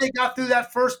 once they got through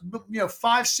that first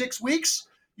 5-6 weeks,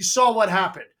 you saw what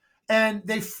happened. And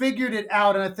they figured it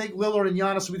out. And I think Lillard and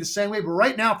Giannis will be the same way. But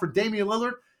right now, for Damian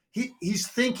Lillard, he's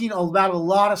thinking about a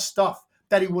lot of stuff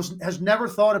that he has never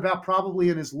thought about probably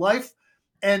in his life.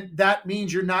 And that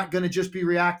means you're not going to just be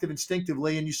reactive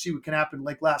instinctively. And you see what can happen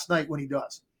like last night when he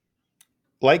does.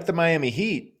 Like the Miami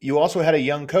Heat, you also had a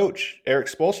young coach, Eric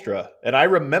Spoelstra. And I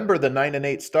remember the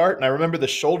 9-8 start, and I remember the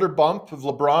shoulder bump of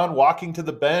LeBron walking to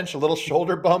the bench, a little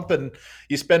shoulder bump, and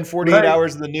you spend 48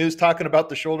 hours in the news talking about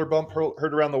the shoulder bump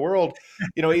heard around the world.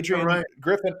 Adrian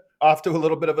Griffin off to a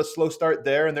little bit of a slow start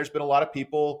there, and there's been a lot of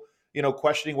people,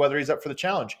 questioning whether he's up for the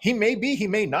challenge. He may be, he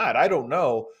may not, I don't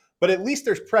know. But at least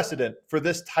there's precedent for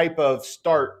this type of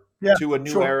start to a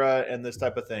new era and this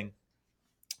type of thing.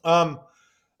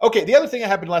 Okay, the other thing that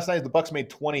happened last night is the Bucks made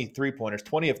 20 3-pointers,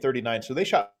 20 of 39, so they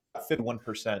shot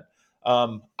 51%.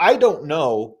 I don't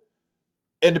know,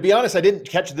 and to be honest, I didn't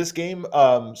catch this game,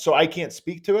 so I can't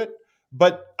speak to it,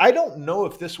 but I don't know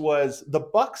if this was – the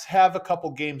Bucks have a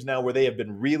couple games now where they have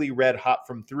been really red hot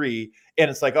from three, and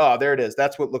it's like, oh, there it is.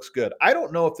 That's what looks good. I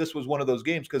don't know if this was one of those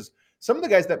games because some of the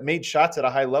guys that made shots at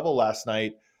a high level last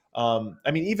night –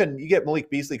 even you get Malik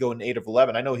Beasley going 8 of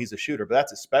 11. I know he's a shooter, but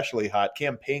that's especially hot.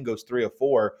 Cam Payne goes 3 of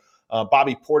 4.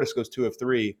 Bobby Portis goes 2 of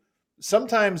 3.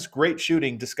 Sometimes great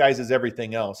shooting disguises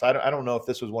everything else. I don't know if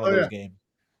this was one of those games.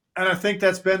 And I think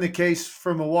that's been the case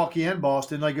for Milwaukee and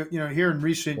Boston. Like, here in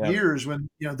recent years when,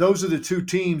 those are the two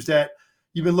teams that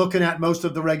you've been looking at most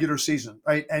of the regular season,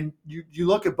 right? And you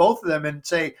look at both of them and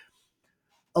say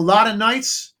a lot of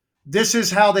nights, this is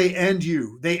how they end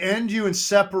you. They end you and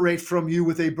separate from you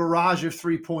with a barrage of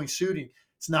 3-point shooting.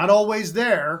 It's not always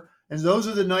there. And those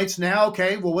are the nights now,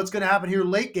 okay, well, what's going to happen here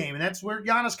late game? And that's where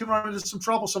Giannis can run into some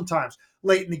trouble sometimes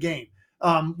late in the game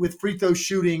with free throw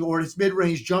shooting or his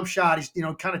mid-range jump shot. He's,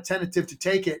 kind of tentative to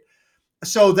take it.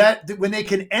 So that when they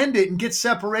can end it and get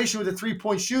separation with a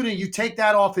 3-point shooting, you take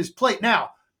that off his plate.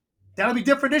 Now, that'll be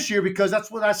different this year because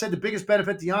that's what I said the biggest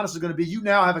benefit to Giannis is going to be. You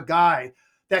now have a guy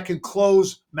that can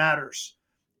close matters.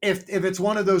 If it's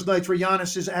one of those nights where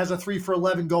Giannis has a 3 for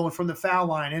 11 going from the foul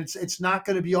line, and it's not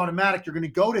going to be automatic, you're going to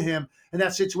go to him in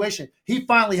that situation. He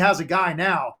finally has a guy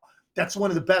now that's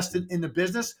one of the best in the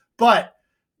business. But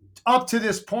up to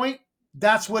this point,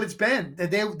 that's what it's been.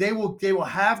 They will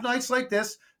have nights like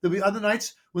this. There'll be other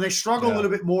nights when they struggle a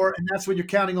little bit more, and that's when you're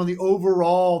counting on the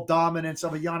overall dominance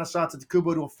of a Giannis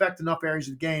Antetokounmpo to affect enough areas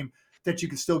of the game that you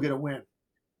can still get a win.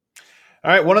 All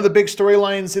right, one of the big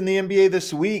storylines in the NBA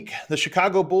this week, the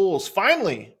Chicago Bulls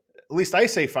finally, at least I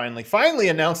say finally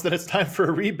announced that it's time for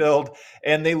a rebuild,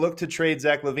 and they look to trade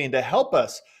Zach LaVine. To help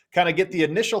us kind of get the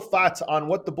initial thoughts on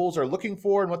what the Bulls are looking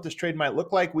for and what this trade might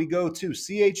look like, we go to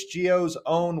CHGO's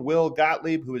own Will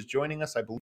Gottlieb, who is joining us, I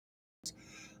believe,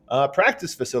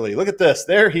 practice facility. Look at this.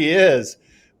 There he is.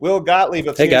 Will Gottlieb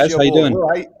of Hey, CHGO guys. How you doing?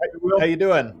 Will, how you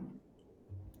doing?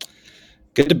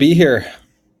 Good to be here.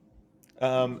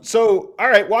 All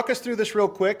right, walk us through this real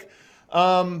quick.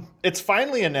 It's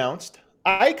finally announced.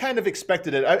 I kind of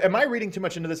expected it. Am I reading too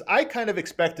much into this? I kind of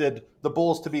expected the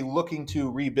Bulls to be looking to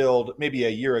rebuild maybe a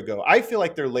year ago. I feel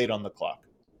like they're late on the clock.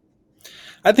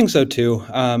 I think so too.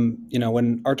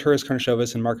 When Arturas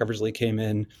Karnisovas and Mark Eversley came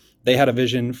in, they had a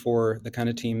vision for the kind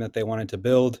of team that they wanted to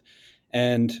build.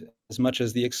 And as much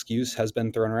as the excuse has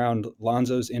been thrown around,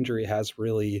 Lonzo's injury has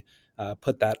really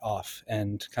put that off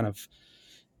and kind of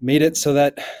made it so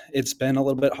that it's been a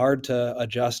little bit hard to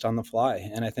adjust on the fly.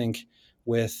 And I think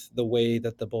with the way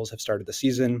that the Bulls have started the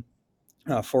season,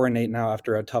 4-8 now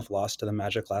after a tough loss to the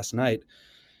Magic last night,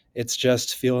 it's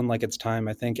just feeling like it's time.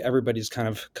 I think everybody's kind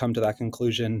of come to that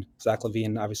conclusion. Zach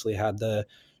LaVine obviously had the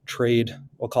trade,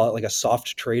 we'll call it like a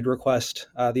soft trade request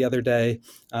the other day.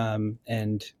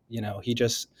 He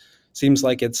just seems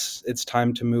like it's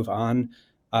time to move on.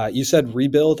 You said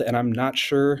rebuild, and I'm not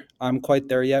sure I'm quite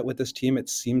there yet with this team. It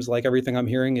seems like everything I'm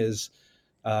hearing is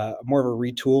more of a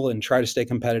retool and try to stay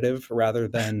competitive rather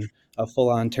than a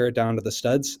full-on tear it down to the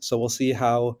studs. So we'll see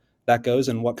how that goes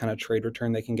and what kind of trade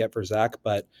return they can get for Zach.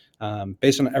 But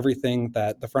based on everything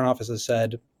that the front office has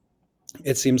said,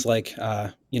 it seems like,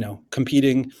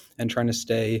 competing and trying to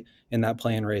stay in that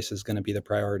play-in race is going to be the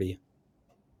priority.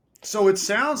 So it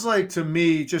sounds like to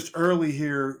me, just early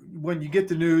here, when you get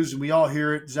the news and we all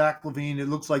hear it, Zach LaVine, it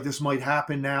looks like this might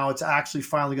happen now. It's actually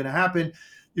finally going to happen.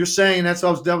 You're saying that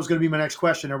was going to be my next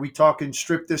question. Are we talking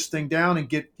strip this thing down and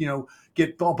get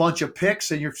a bunch of picks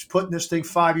and you're putting this thing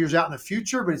 5 years out in the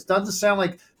future? But it doesn't sound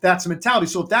like that's the mentality.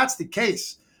 So if that's the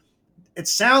case, it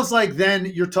sounds like then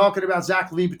you're talking about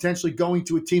Zach LaVine potentially going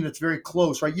to a team that's very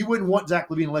close, right? You wouldn't want Zach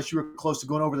LaVine unless you were close to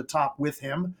going over the top with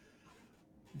him.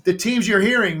 The teams you're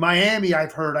hearing, Miami,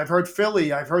 I've heard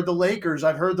Philly, I've heard the Lakers,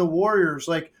 I've heard the Warriors.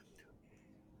 Like,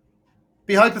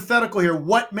 be hypothetical here.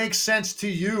 What makes sense to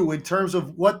you in terms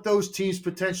of what those teams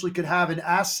potentially could have in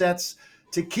assets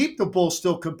to keep the Bulls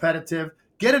still competitive,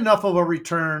 get enough of a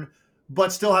return,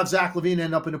 but still have Zach LaVine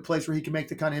end up in a place where he can make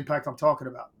the kind of impact I'm talking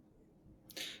about?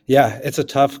 Yeah, it's a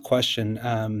tough question.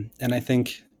 And I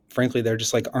think, frankly, there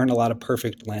just like aren't a lot of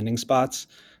perfect landing spots.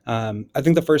 I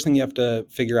think the first thing you have to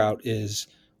figure out is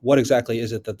what exactly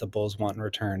is it that the Bulls want in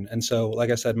return. And so,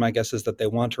 like I said, my guess is that they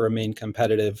want to remain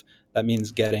competitive. That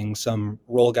means getting some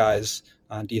role guys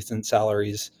on decent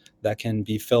salaries that can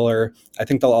be filler. I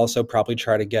think they'll also probably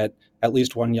try to get at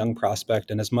least one young prospect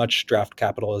and as much draft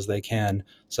capital as they can.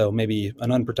 So maybe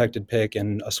an unprotected pick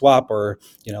and a swap, or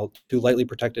two lightly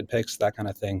protected picks, that kind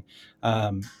of thing.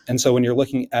 And so when you're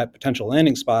looking at potential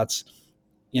landing spots,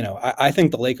 I think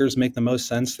the Lakers make the most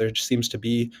sense. There just seems to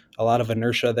be a lot of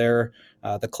inertia there.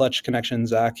 The clutch connection,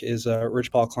 Zach, is a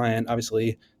Rich Paul client.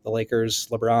 Obviously, the Lakers,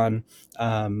 LeBron.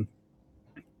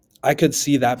 I could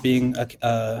see that being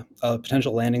a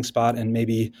potential landing spot, and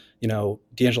maybe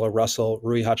D'Angelo Russell,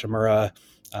 Rui Hachimura,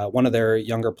 one of their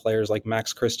younger players like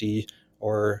Max Christie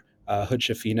or Hood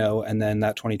Schifino, and then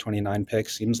that 2029 pick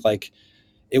seems like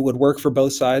it would work for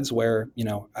both sides. Where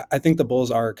I think the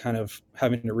Bulls are kind of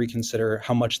having to reconsider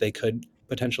how much they could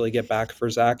potentially get back for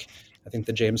Zach. I think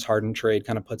the James Harden trade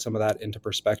kind of put some of that into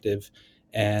perspective.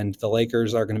 And the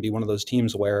Lakers are going to be one of those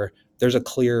teams where there's a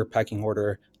clear pecking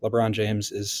order. LeBron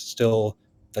James is still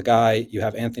the guy. You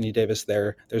have Anthony Davis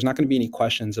there. There's not going to be any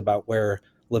questions about where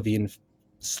LaVine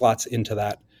slots into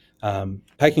that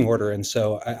pecking order. And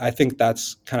so I think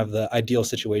that's kind of the ideal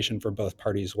situation for both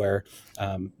parties, where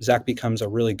Zach becomes a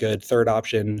really good third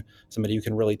option, somebody who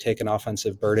can really take an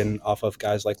offensive burden off of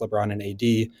guys like LeBron and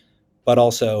AD, but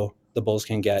also the Bulls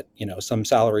can get some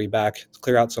salary back,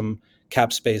 clear out some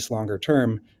cap space longer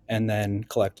term, and then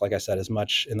collect, like I said, as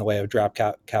much in the way of draft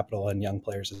capital and young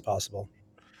players as possible.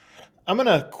 I'm going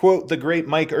to quote the great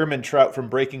Mike Ehrmantraut from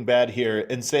Breaking Bad here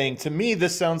and saying, to me,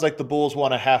 this sounds like the Bulls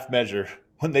want a half measure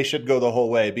when they should go the whole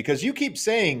way, because you keep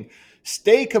saying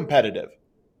stay competitive.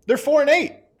 They're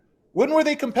 4-8. When were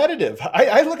they competitive?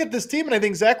 I look at this team and I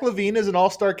think Zach LaVine is an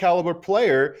all-star caliber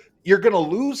player. You're going to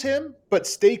lose him, but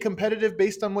stay competitive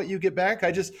based on what you get back.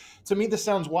 To me, this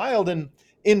sounds wild. And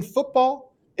in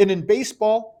football and in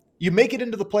baseball, you make it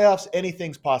into the playoffs,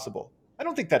 anything's possible. I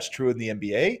don't think that's true in the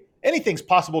NBA. Anything's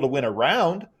possible to win a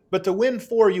round, but to win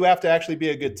 4, you have to actually be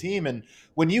a good team. And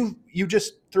when you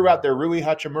just threw out there Rui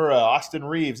Hachimura, Austin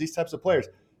Reeves, these types of players,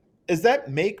 does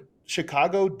that make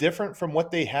Chicago different from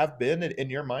what they have been in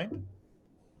your mind?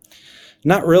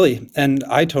 Not really. And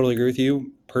I totally agree with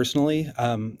you personally.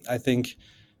 I think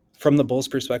from the Bulls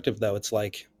perspective, though, it's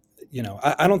like,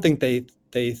 I don't think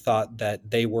they thought that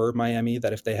they were Miami,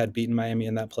 that if they had beaten Miami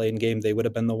in that play-in game, they would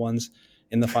have been the ones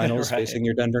in the finals Right. facing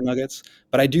your Denver Nuggets.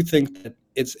 But I do think that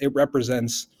it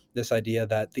represents this idea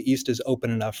that the East is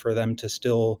open enough for them to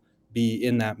still be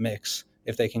in that mix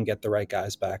if they can get the right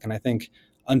guys back. And I think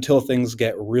until things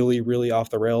get really, really off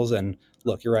the rails, and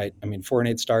look, you're right. I mean,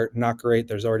 4-8 start, not great.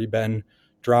 There's already been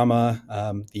drama,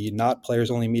 the not players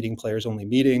only meeting,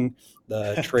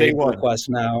 the trade request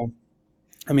now.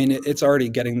 I mean, it's already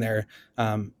getting there.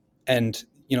 And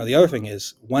the other thing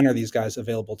is, when are these guys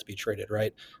available to be traded,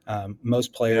 right?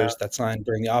 Most players that signed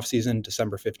during the offseason,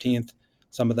 December 15th,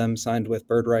 some of them signed with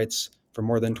bird rights for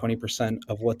more than 20%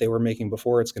 of what they were making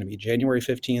before. It's going to be January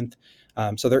 15th.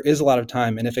 So there is a lot of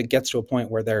time. And if it gets to a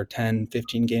point where they're 10,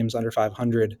 15 games under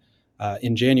 500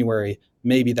 in January,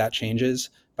 maybe that changes.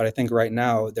 But I think right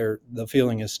now the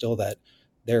feeling is still that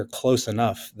they're close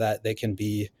enough that they can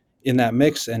be in that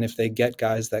mix. And if they get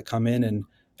guys that come in and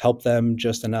help them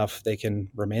just enough, they can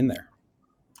remain there.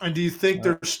 And do you think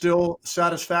there's still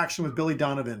satisfaction with Billy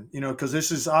Donovan? Because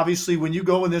this is obviously, when you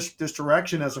go in this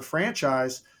direction as a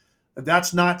franchise,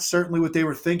 that's not certainly what they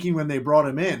were thinking when they brought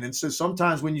him in. And so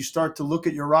sometimes when you start to look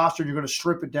at your roster and you're going to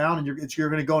strip it down and you're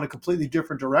going to go in a completely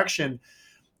different direction,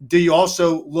 do you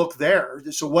also look there?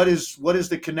 So what is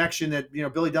the connection that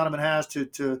Billy Donovan has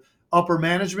to upper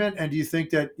management? And do you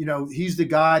think that he's the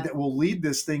guy that will lead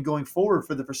this thing going forward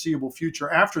for the foreseeable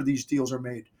future after these deals are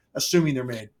made, assuming they're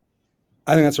made?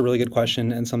 I think that's a really good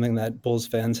question, and something that Bulls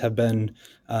fans have been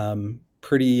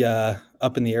pretty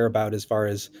up in the air about, as far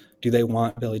as, do they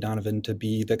want Billy Donovan to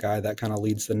be the guy that kind of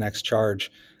leads the next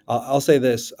charge? I'll say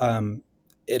this.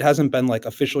 It hasn't been like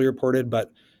officially reported,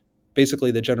 but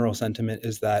basically the general sentiment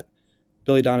is that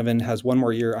Billy Donovan has 1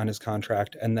 more year on his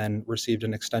contract and then received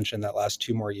an extension that lasts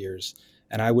 2 more years.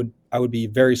 And I would be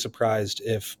very surprised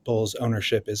if Bulls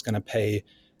ownership is going to pay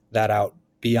that out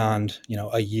beyond,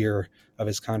 a year of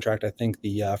his contract. I think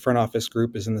the front office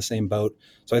group is in the same boat.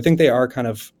 So I think they are kind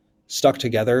of stuck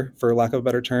together, for lack of a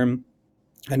better term.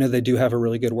 I know they do have a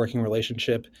really good working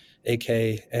relationship, AK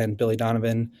and Billy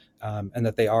Donovan, and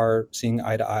that they are seeing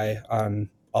eye to eye on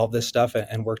all of this stuff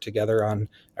and work together on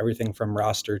everything from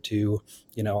roster to,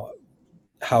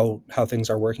 how things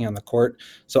are working on the court.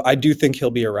 So I do think he'll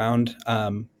be around.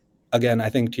 Again, I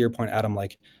think to your point, Adam,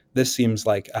 like this seems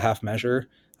like a half measure.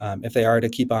 If they are to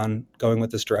keep on going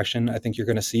with this direction, I think you're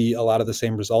going to see a lot of the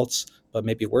same results, but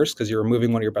maybe worse because you're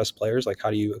removing one of your best players. Like, how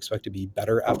do you expect to be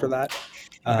better after that?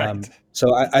 Right.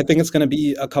 So I think it's going to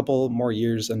be a couple more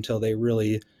years until they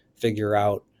really figure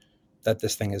out that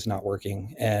this thing is not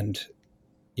working. And,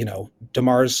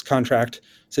 DeMar's contract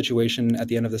situation at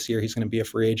the end of this year, he's going to be a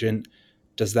free agent.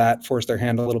 Does that force their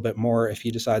hand a little bit more if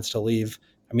he decides to leave?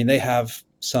 I mean, they have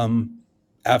some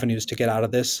avenues to get out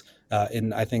of this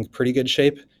in, I think, pretty good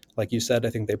shape. Like you said, I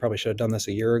think they probably should have done this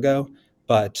a year ago.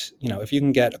 But, if you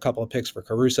can get a couple of picks for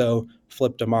Caruso,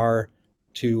 flip DeMar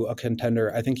to a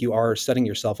contender, I think you are setting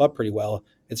yourself up pretty well.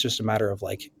 It's just a matter of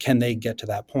like, can they get to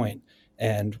that point?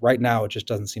 And right now, it just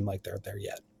doesn't seem like they're there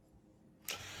yet.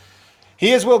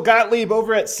 He is Will Gottlieb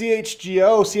over at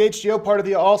CHGO. CHGO, part of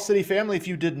the All City family. If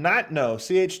you did not know,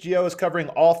 CHGO is covering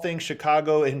all things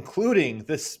Chicago, including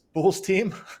this Bulls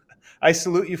team. I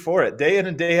salute you for it. Day in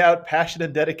and day out, passion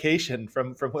and dedication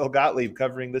from Will Gottlieb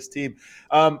covering this team.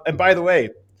 And by the way,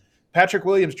 Patrick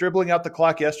Williams dribbling out the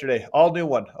clock yesterday. All new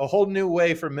one. A whole new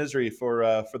way for misery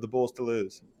for the Bulls to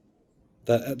lose.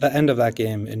 The end of that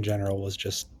game in general was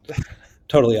just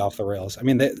totally off the rails. I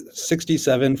mean, the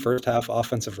 67 first half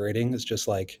offensive rating is just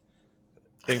like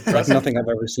nothing I've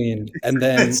ever seen. And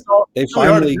then they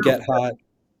finally get hot.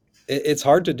 It's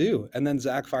hard to do. And then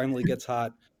Zach finally gets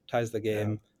hot, ties the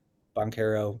game.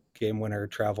 Boncaro, game winner,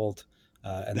 traveled.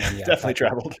 And then, definitely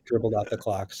traveled. Dribbled out the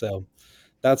clock. So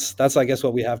that's I guess,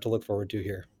 what we have to look forward to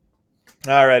here.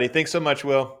 All righty. Thanks so much,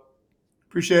 Will.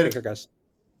 Appreciate Take care, it. guys.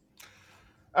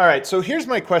 All right. So here's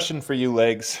my question for you,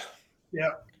 Legs.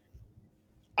 Yeah.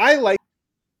 I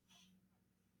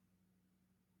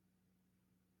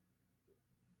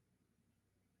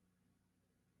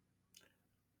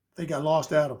think I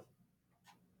lost Adam.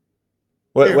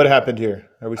 What happened here?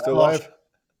 Are we still live?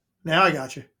 Now I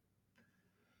got you.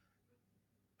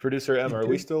 Producer Emma, are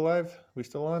we still live? We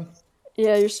still on?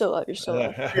 Yeah, you're still up. You're still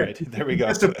up. All right, there we go.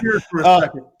 Just appeared for a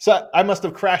second. So I must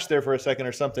have crashed there for a second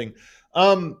or something.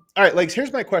 All right, Legs,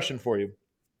 here's my question for you.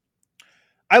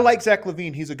 I like Zach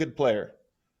LaVine. He's a good player.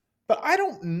 But I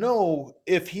don't know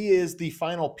if he is the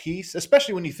final piece,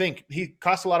 especially when you think he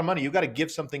costs a lot of money. You've got to give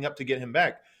something up to get him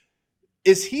back.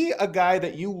 Is he a guy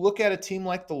that you look at a team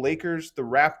like the Lakers, the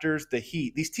Raptors, the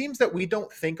Heat, these teams that we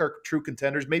don't think are true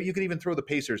contenders? Maybe you could even throw the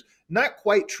Pacers. Not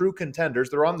quite true contenders.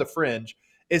 They're on the fringe.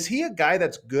 Is he a guy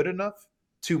that's good enough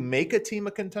to make a team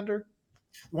a contender?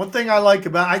 One thing I like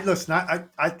about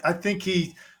I think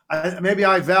maybe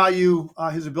I value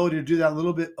his ability to do that a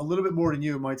little bit more than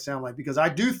you, it might sound like, because I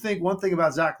do think one thing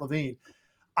about Zach LaVine,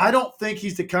 I don't think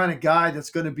he's the kind of guy that's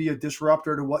going to be a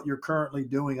disruptor to what you're currently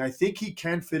doing. I think he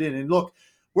can fit in. And look,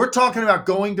 we're talking about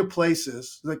going to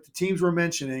places like the teams we're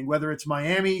mentioning, whether it's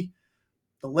Miami,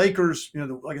 the Lakers,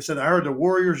 like I said, I heard the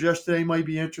Warriors yesterday might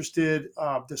be interested,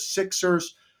 the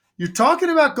Sixers. You're talking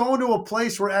about going to a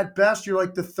place where at best you're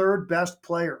like the third best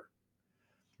player,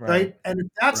 right? And if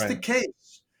that's the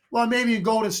case, well, maybe in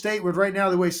Golden State, with right now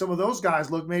the way some of those guys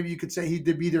look, maybe you could say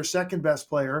he'd be their second best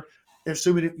player.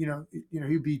 Assuming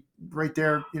he'd be right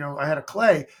there, ahead of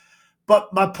Clay.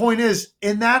 But my point is,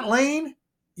 in that lane,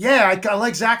 I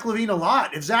like Zach LaVine a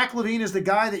lot. If Zach LaVine is the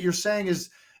guy that you're saying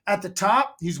is at the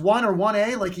top, he's 1 or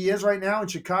 1A like he is right now in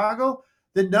Chicago,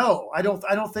 then no, I don't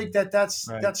think that's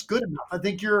good enough. I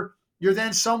think you're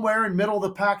then somewhere in middle of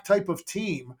the pack type of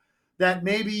team that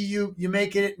maybe you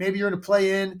make it, maybe you're in a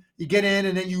play-in, you get in,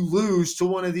 and then you lose to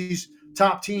one of these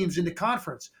top teams in the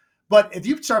conference. But if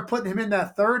you start putting him in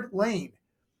that third lane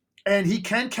and he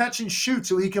can catch and shoot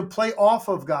so he can play off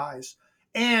of guys,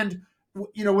 and,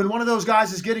 when one of those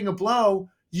guys is getting a blow,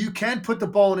 you can put the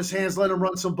ball in his hands, let him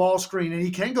run some ball screen, and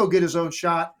he can go get his own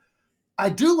shot. I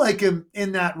do like him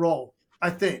in that role, I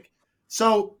think.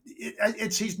 So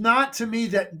he's not, to me,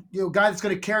 that guy that's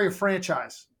going to carry a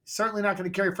franchise. Certainly not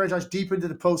going to carry a franchise deep into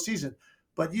the postseason.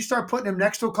 But you start putting him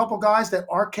next to a couple guys that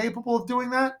are capable of doing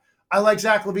that, I like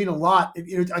Zach LaVine a lot.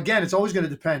 Again, it's always going to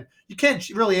depend. You can't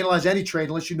really analyze any trade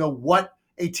unless you know what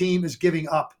a team is giving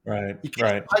up. Right. You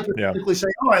can't hypothetically say,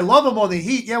 "Oh, I love him on the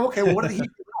Heat." Yeah, okay. Well, what did the Heat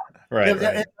give up? Right. It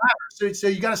matters. So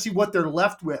you got to see what they're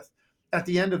left with at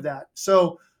the end of that.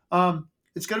 So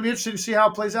it's going to be interesting to see how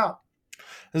it plays out.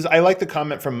 I like the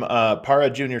comment from Para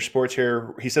Junior Sports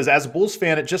here. He says, as a Bulls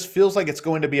fan, it just feels like it's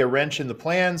going to be a wrench in the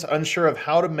plans, unsure of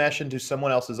how to mesh into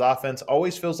someone else's offense,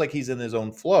 always feels like he's in his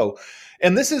own flow.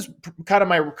 And this is kind of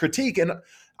my critique. And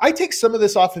I take some of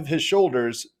this off of his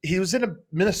shoulders. He was in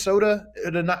Minnesota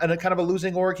in a kind of a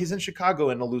losing org. He's in Chicago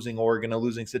in a losing org, in a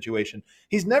losing situation.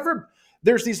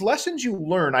 There's these lessons you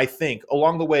learn, I think,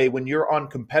 along the way when you're on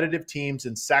competitive teams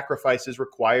and sacrifices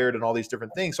required and all these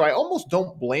different things. So I almost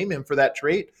don't blame him for that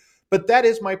trait, but that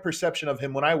is my perception of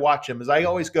him when I watch him. Is I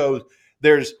always go,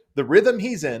 there's the rhythm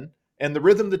he's in and the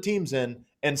rhythm the team's in,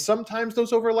 and sometimes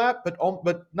those overlap,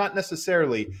 but not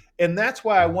necessarily. And that's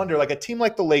why I wonder, like a team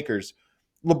like the Lakers,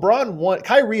 LeBron won.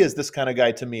 Kyrie is this kind of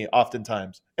guy to me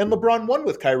oftentimes. And LeBron won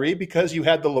with Kyrie because you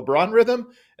had the LeBron rhythm,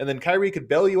 and then Kyrie could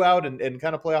bail you out and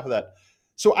kind of play off of that.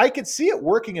 So I could see it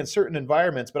working in certain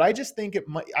environments, but I just think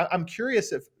I'm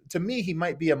curious if, to me, he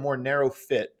might be a more narrow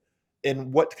fit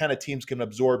in what kind of teams can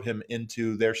absorb him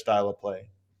into their style of play.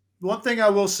 One thing I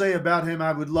will say about him,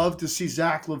 I would love to see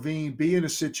Zach LaVine be in a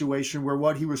situation where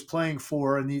what he was playing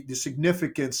for and the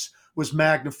significance was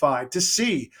magnified, to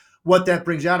see what that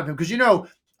brings out of him. Because,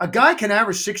 a guy can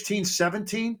average 16,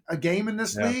 17 a game in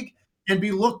this league and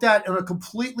be looked at on a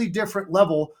completely different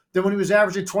level than when he was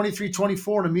averaging 23,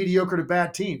 24 on a mediocre to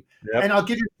bad team. Yep. And I'll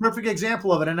give you a perfect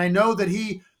example of it. And I know that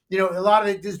he, a lot of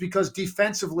it is because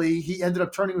defensively he ended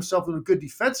up turning himself into a good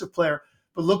defensive player.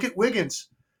 But look at Wiggins.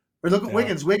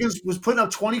 Wiggins. Wiggins was putting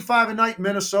up 25 a night in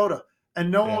Minnesota,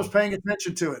 and no one was paying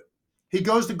attention to it. He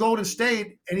goes to Golden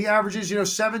State, and he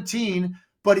averages, 17,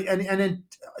 but he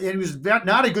was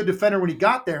not a good defender when he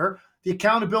got there. The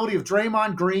accountability of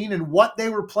Draymond Green and what they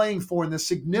were playing for and the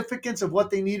significance of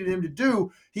what they needed him to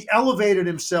do, he elevated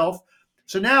himself.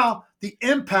 So now the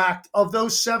impact of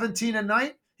those 17 a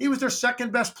night, he was their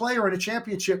second best player in a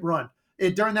championship run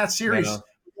during that series.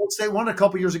 Golden State won a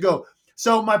couple years ago.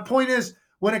 So my point is,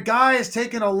 when a guy has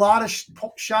taken a lot of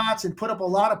shots and put up a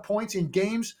lot of points in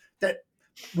games that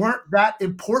weren't that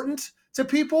important to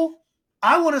people,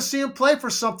 I want to see him play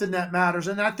for something that matters.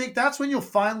 And I think that's when you'll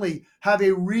finally have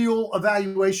a real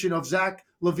evaluation of Zach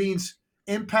LaVine's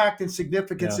impact and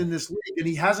significance in this league. And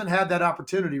he hasn't had that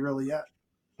opportunity really yet.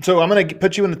 So I'm going to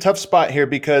put you in a tough spot here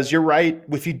because you're right.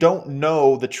 If you don't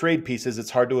know the trade pieces,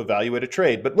 it's hard to evaluate a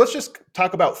trade. But let's just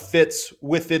talk about fits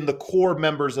within the core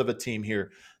members of a team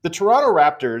here. The Toronto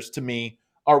Raptors, to me,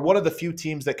 are one of the few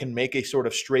teams that can make a sort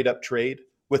of straight up trade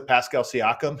with Pascal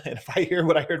Siakam. And if I hear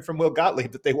what I heard from Will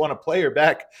Gottlieb, that they want a player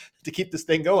back to keep this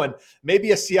thing going,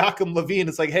 maybe a Siakam LaVine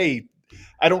is like, hey,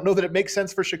 I don't know that it makes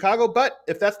sense for Chicago, but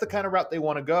if that's the kind of route they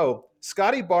want to go,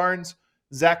 Scotty Barnes,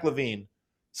 Zach LaVine.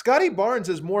 Scotty Barnes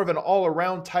is more of an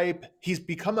all-around type. He's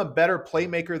become a better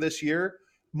playmaker this year,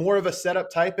 more of a setup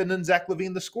type, and then Zach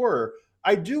LaVine, the scorer.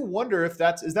 I do wonder if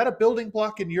is that a building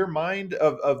block in your mind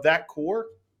of that core?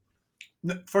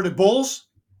 For the Bulls?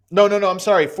 No. I'm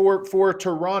sorry. For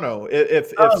Toronto,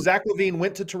 if Zach LaVine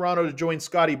went to Toronto to join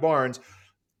Scotty Barnes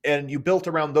and you built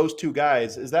around those two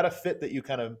guys, is that a fit that you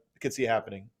kind of could see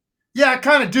happening? Yeah, I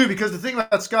kind of do, because the thing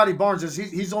about Scotty Barnes is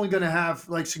he's only going to have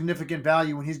like significant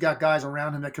value when he's got guys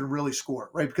around him that can really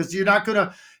score, right? Because you're not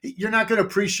gonna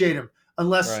appreciate him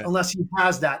unless he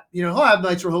has that. He'll have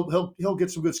nights where he'll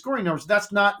get some good scoring numbers.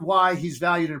 That's not why he's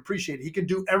valued and appreciated. He can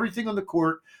do everything on the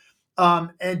court,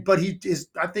 but he is,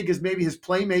 I think, is maybe his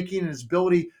playmaking and his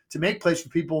ability to make plays for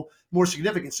people more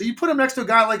significant. So you put him next to a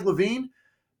guy like LaVine,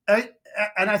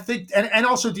 and I think, and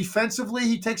also defensively,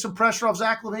 he takes some pressure off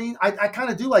Zach LaVine. I kind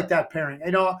of do like that pairing.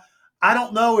 I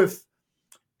don't know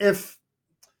if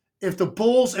the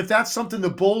Bulls, if that's something the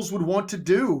Bulls would want to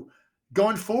do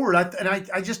going forward.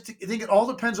 I just think it all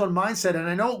depends on mindset. And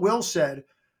I know what Will said,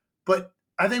 but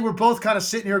I think we're both kind of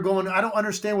sitting here going, I don't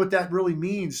understand what that really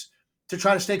means to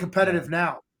try to stay competitive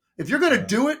now. If you're going to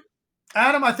do it,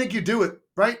 Adam, I think you do it,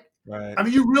 right? Right. I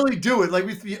mean, you really do it.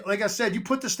 Like I said, you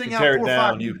put this thing out 4 or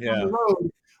 5 years down the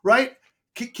road, right?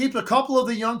 Keep a couple of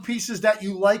the young pieces that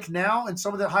you like now and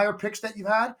some of the higher picks that you've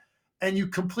had, and you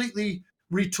completely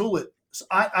retool it. So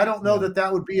I don't know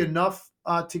that would be enough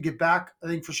to get back, I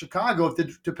think, for Chicago,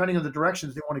 depending on the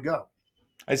directions they want to go.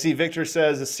 I see Victor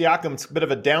says Siakam's a bit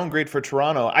of a downgrade for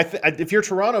Toronto. If you're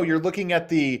Toronto, you're looking at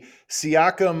the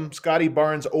Siakam, Scotty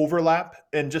Barnes overlap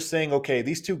and just saying, okay,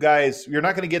 these two guys, you're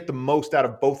not going to get the most out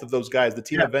of both of those guys. The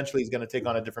team eventually is going to take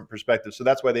on a different perspective. So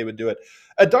that's why they would do it.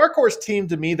 A dark horse team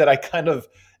to me that I kind of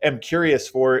am curious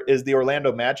for is the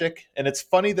Orlando Magic. And it's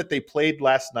funny that they played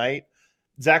last night.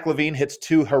 Zach LaVine hits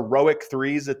 2 heroic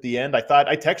threes at the end. I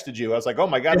texted you. I was like, oh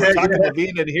my God, we're talking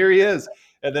LaVine, and here he is.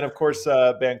 And then, of course,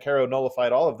 Banchero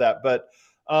nullified all of that. But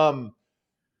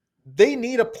they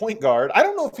need a point guard. I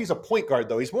don't know if he's a point guard,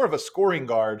 though. He's more of a scoring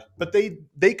guard. But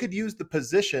they could use the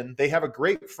position. They have a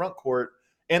great front court,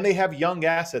 and they have young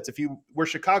assets. If you were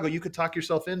Chicago, you could talk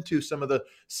yourself into some of the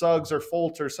Suggs or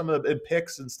Fultz or some of the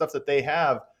picks and stuff that they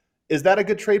have. Is that a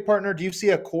good trade partner? Do you see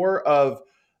a core of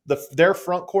their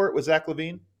front court with Zach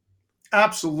LaVine?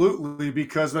 Absolutely,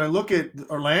 because when I look at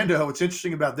Orlando, what's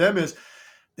interesting about them is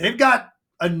they've got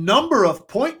a number of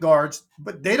point guards,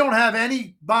 but they don't have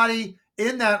anybody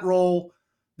in that role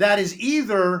that is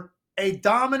either a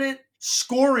dominant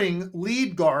scoring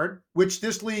lead guard, which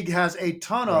this league has a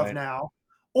ton of now,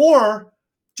 or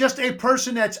just a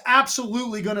person that's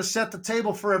absolutely going to set the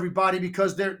table for everybody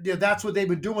because that's what they've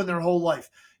been doing their whole life.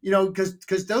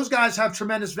 Because those guys have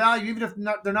tremendous value, even if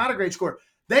they're not a great scorer.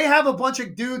 They have a bunch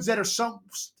of dudes that are some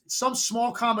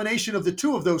small combination of the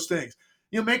two of those things.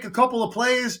 You make a couple of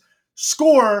plays,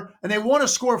 score, and they want to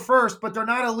score first, but they're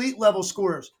not elite level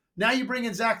scorers. Now you bring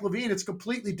in Zach LaVine, it's a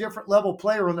completely different level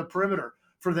player on the perimeter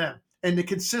for them. And the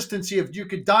consistency of you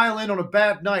could dial in on a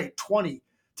bad night, 20,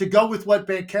 to go with what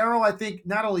Banchero, I think,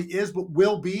 not only is, but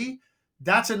will be.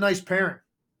 That's a nice pairing.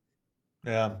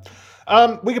 Yeah.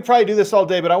 We could probably do this all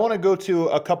day, but I want to go to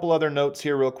a couple other notes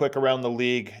here real quick around the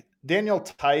league. Daniel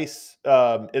Tice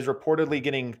is reportedly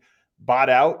getting bought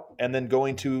out and then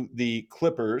going to the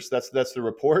Clippers. That's the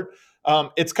report.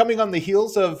 It's coming on the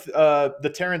heels of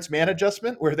the Terrence Mann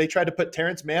adjustment, where they tried to put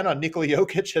Terrence Mann on Nikola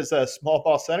Jokic as a small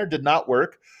ball center. Did not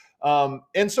work.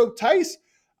 And so Tice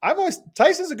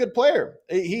is a good player.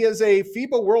 He is a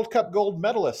FIBA World Cup gold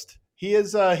medalist. He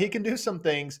can do some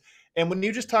things. And when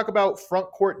you just talk about front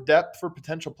court depth for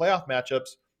potential playoff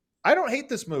matchups, I don't hate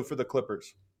this move for the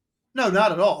Clippers. No,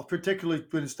 not at all. Particularly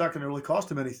when it's not going to really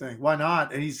cost him anything. Why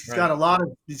not? And he's got a lot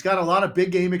of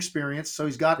big game experience. So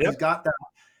he's got that.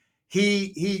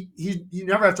 You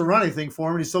never have to run anything for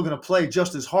him, and he's still going to play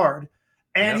just as hard.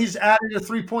 And he's added a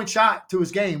 3-point shot to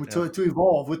his game to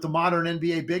evolve with the modern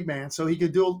NBA big man, so he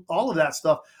can do all of that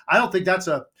stuff. I don't think that's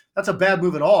a bad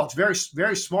move at all. It's very,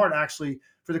 very smart actually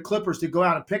for the Clippers to go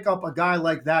out and pick up a guy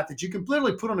like that you can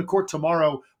literally put on the court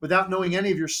tomorrow without knowing any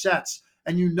of your sets,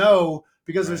 and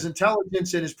because of his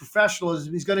intelligence and his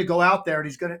professionalism, he's going to go out there and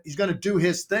he's going to do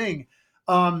his thing.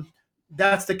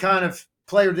 That's the kind of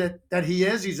player that he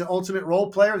is. He's an ultimate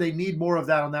role player. They need more of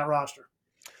that on that roster.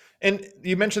 And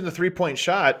you mentioned the 3-point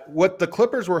shot. What the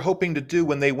Clippers were hoping to do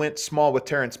when they went small with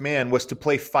Terrence Mann was to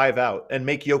play 5 out and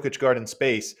make Jokic guard in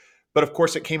space. But of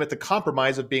course, it came at the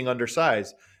compromise of being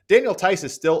undersized. Daniel Tice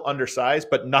is still undersized,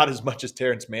 but not as much as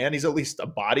Terrence Mann. He's at least a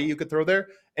body you could throw there,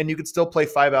 and you could still play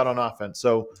 5 out on offense.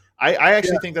 So I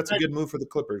actually think that's a good move for the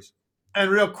Clippers. And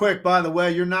real quick, by the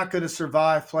way, you're not going to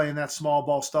survive playing that small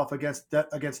ball stuff against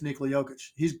Nikola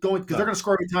Jokic. He's going because they're going to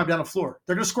score every time down the floor.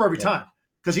 They're going to score every time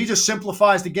because he just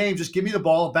simplifies the game. Just give me the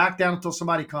ball, back down until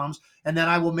somebody comes, and then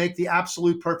I will make the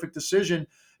absolute perfect decision.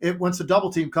 Once the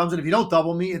double team comes, and if you don't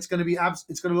double me, it's going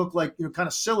to look like kind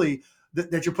of silly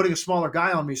that you're putting a smaller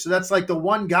guy on me. So that's like the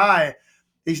one guy.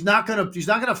 He's not going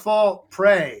to fall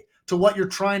prey to what you're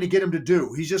trying to get him to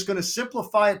do. He's just going to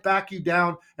simplify it, back you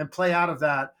down, and play out of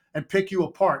that and pick you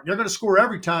apart. You're going to score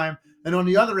every time. And on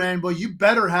the other end, well, you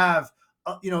better have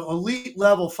elite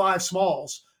level 5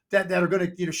 smalls that are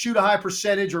going to shoot a high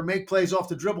percentage or make plays off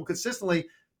the dribble consistently.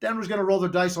 Denver's going to roll their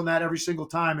dice on that every single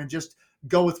time and just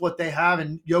go with what they have.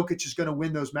 And Jokic is going to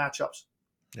win those matchups.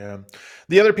 Yeah.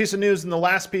 The other piece of news, and the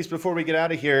last piece before we get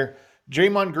out of here,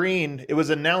 Draymond Green, it was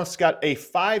announced, got a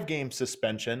 5-game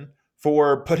suspension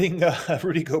for putting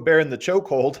Rudy Gobert in the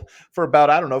chokehold for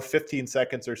about, 15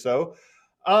 seconds or so.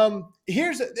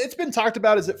 It's been talked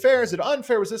about. Is it fair? Is it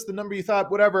unfair? Was this the number you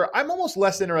thought? Whatever. I'm almost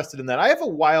less interested in that. I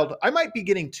might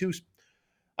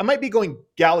be going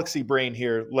galaxy brain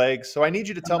here, Legs. So I need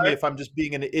you to tell me if I'm just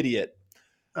being an idiot.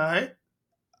 All right.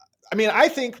 I mean, I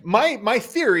think my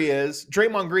theory is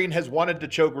Draymond Green has wanted to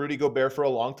choke Rudy Gobert for a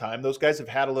long time. Those guys have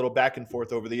had a little back and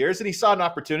forth over the years, and he saw an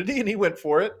opportunity and he went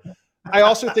for it. I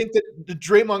also think that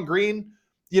Draymond Green,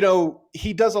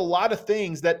 he does a lot of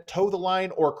things that toe the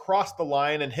line or cross the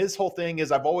line. And his whole thing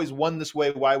is, I've always won this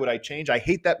way. Why would I change? I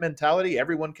hate that mentality.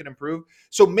 Everyone can improve.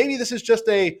 So maybe this is just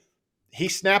he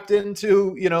snapped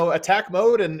into, attack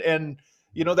mode and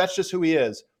that's just who he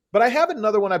is. But I have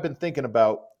another one I've been thinking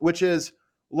about, which is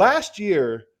last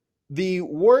year, the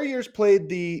Warriors played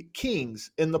the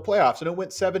Kings in the playoffs and it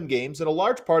went 7 games. And a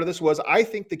large part of this was, I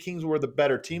think the Kings were the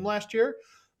better team last year,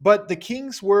 but the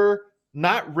Kings were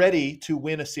not ready to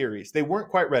win a series. They weren't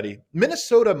quite ready.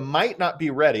 Minnesota might not be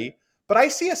ready, but I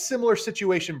see a similar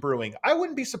situation brewing. I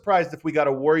wouldn't be surprised if we got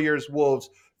a Warriors-Wolves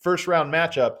first-round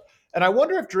matchup. And I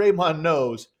wonder if Draymond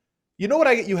knows, You know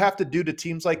what you have to do to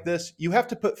teams like this? You have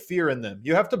to put fear in them.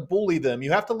 You have to bully them.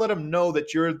 You have to let them know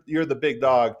that you're the big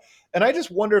dog. And I just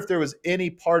wonder if there was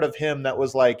any part of him that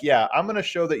was like, yeah, I'm going to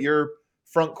show that you're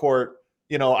front court.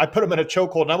 I put him in a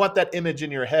chokehold, and I want that image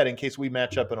in your head in case we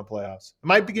match up in a playoffs.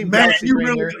 Am I beginning galaxy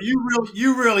brain here?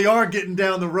 You really are getting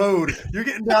down the road. You're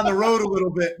getting down the road a little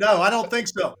bit. No, I don't think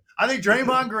so. I think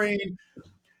Draymond Green.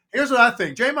 Here's what I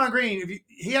think. Draymond Green,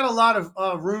 he had a lot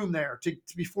of room there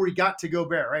before he got to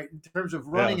Gobert, right? In terms of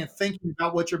running and thinking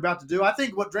about what you're about to do. I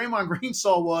think what Draymond Green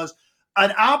saw was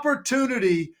an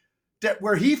opportunity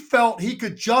where he felt he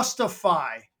could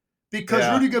justify because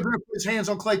Rudy Gobert put his hands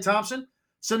on Klay Thompson.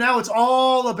 So now it's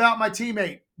all about my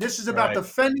teammate. This is about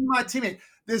defending my teammate.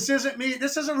 This isn't me.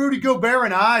 This isn't Rudy Gobert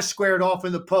and I squared off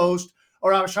in the post,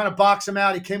 or I was trying to box him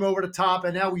out. He came over the top,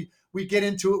 and now we get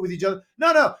into it with each other.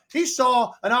 No. He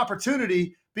saw an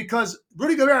opportunity because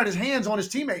Rudy Gobert had his hands on his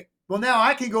teammate. Well, now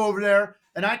I can go over there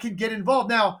and I can get involved.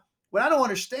 Now, what I don't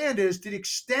understand is the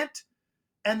extent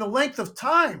and the length of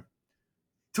time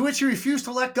to which he refused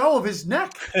to let go of his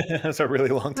neck. That's a really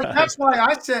long time. That's why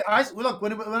I said, look,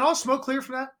 when all smoke cleared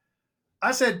from that,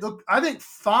 I said, look, I think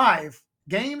 5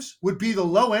 games would be the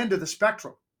low end of the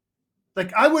spectrum.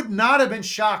 Like, I would not have been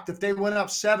shocked if they went up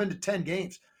 7 to 10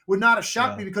 games. Would not have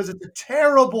shocked me because it's a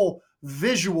terrible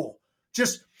visual.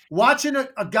 Just watching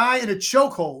a guy in a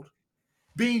chokehold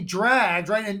being dragged,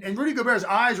 right? And Rudy Gobert's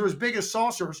eyes were as big as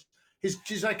saucers.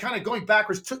 He's like kind of going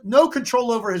backwards, took no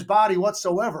control over his body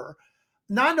whatsoever,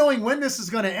 not knowing when this is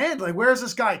going to end. Like, where's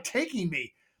this guy taking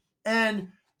me? And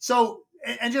so,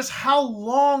 and just how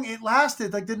long it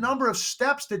lasted, like the number of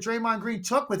steps that Draymond Green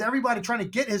took with everybody trying to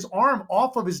get his arm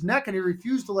off of his neck and he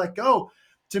refused to let go.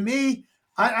 To me,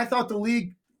 I thought the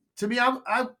league,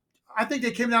 I think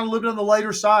they came down a little bit on the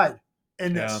lighter side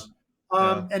in this.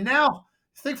 And now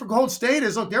the thing for Golden State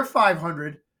is, look, they're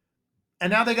 500,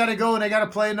 and now they got to go and they got to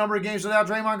play a number of games without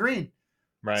Draymond Green.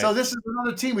 Right. So this is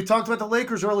another team. We talked about the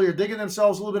Lakers earlier, digging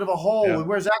themselves a little bit of a hole. And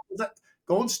where's that?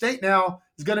 Golden State now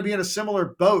is going to be in a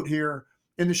similar boat here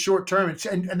in the short term.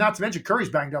 And not to mention Curry's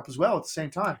banged up as well at the same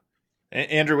time.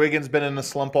 Andrew Wiggins been in a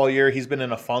slump all year. He's been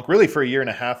in a funk really for a year and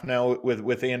a half now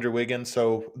with Andrew Wiggins.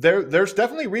 So there's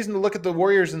definitely reason to look at the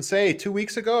Warriors and say 2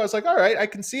 weeks ago, I was like, all right, I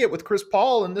can see it with Chris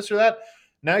Paul and this or that.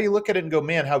 Now you look at it and go,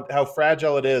 man, how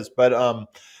fragile it is. But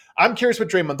I'm curious with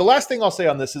Draymond. The last thing I'll say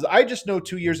on this is I just know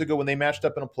 2 years ago when they matched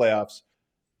up in the playoffs,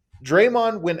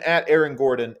 Draymond went at Aaron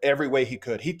Gordon every way he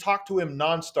could. He talked to him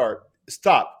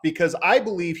stop, because I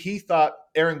believe he thought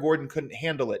Aaron Gordon couldn't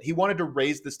handle it. He wanted to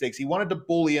raise the stakes. He wanted to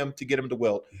bully him to get him to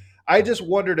wilt. I just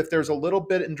wondered if there's a little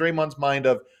bit in Draymond's mind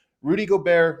of Rudy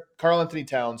Gobert, Karl Anthony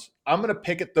Towns, I'm going to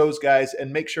pick at those guys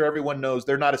and make sure everyone knows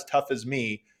they're not as tough as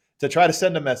me to try to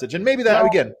send a message. And maybe that,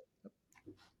 again,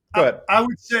 go ahead.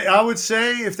 I would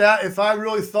say if I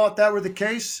really thought that were the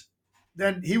case,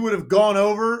 then he would have gone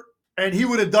over and he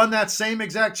would have done that same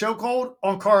exact chokehold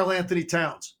on Karl Anthony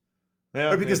Towns.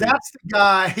 Yeah, because maybe.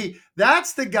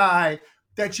 That's the guy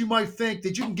that you might think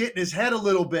that you can get in his head a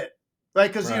little bit, right?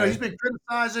 Because he's been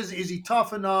criticized. Is he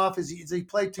tough enough? Is he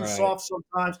played too soft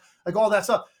sometimes? Like all that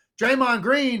stuff. Draymond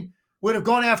Green would have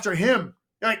gone after him.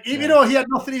 Like even though he had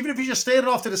nothing, even if he just stayed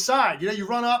off to the side, you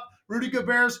run up. Rudy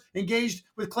Gobert's engaged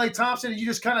with Klay Thompson, and you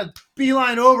just kind of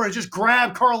beeline over and just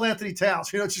grab Karl Anthony Towns.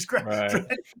 Just grab.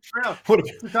 Would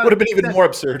have been even more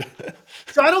absurd.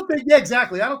 So I don't think,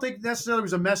 exactly. I don't think necessarily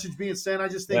was a message being sent. I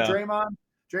just think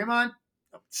Draymond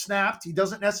snapped. He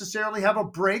doesn't necessarily have a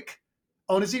break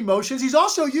on his emotions. He's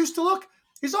also used to,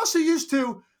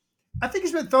 I think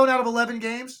he's been thrown out of 11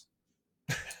 games.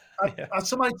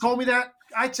 Somebody told me that.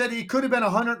 I said he could have been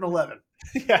 111.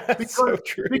 Yeah, that's so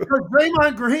true. Because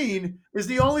Draymond Green is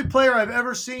the only player I've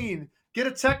ever seen get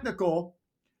a technical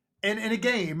in a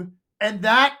game, and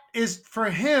that is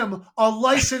for him a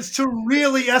license to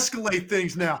really escalate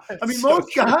things now. I mean,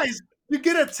 most guys, you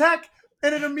get a tech,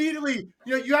 and it immediately,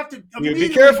 you have to be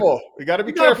careful. You got to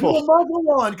be careful. Put a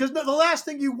muzzle on, because the last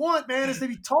thing you want, man, is to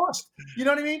be tossed. You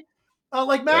know what I mean?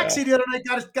 Like Maxey the other night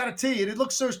got a tee, and it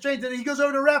looks so strange. And he goes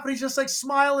over to the ref, and he's just like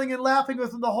smiling and laughing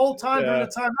with him the whole time during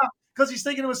the timeout. Because he's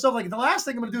thinking to himself, like, the last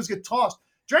thing I'm going to do is get tossed.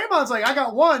 Draymond's like, I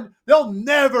got one. They'll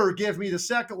never give me the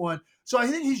second one. So I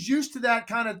think he's used to that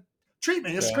kind of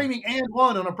treatment. He's screaming and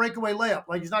one on a breakaway layup,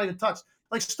 like he's not even touched.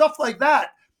 Like stuff like that.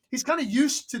 He's kind of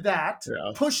used to that,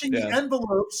 pushing the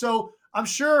envelope. So I'm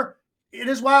sure in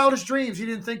his wildest dreams, he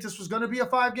didn't think this was going to be a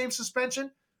 5-game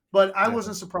suspension, but I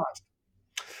wasn't surprised.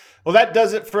 Well, that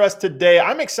does it for us today.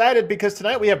 I'm excited because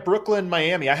tonight we have Brooklyn,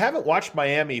 Miami. I haven't watched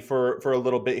Miami for a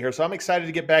little bit here, so I'm excited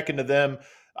to get back into them.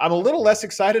 I'm a little less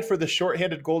excited for the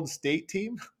shorthanded Golden State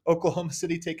team, Oklahoma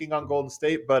City taking on Golden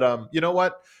State. But you know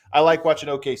what? I like watching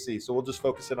OKC, so we'll just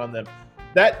focus in on them.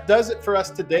 That does it for us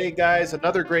today, guys.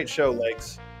 Another great show,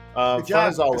 Legs. Fun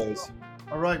as always.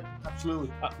 All right.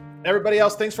 Absolutely. Everybody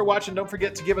else, thanks for watching. Don't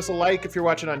forget to give us a like if you're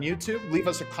watching on YouTube. Leave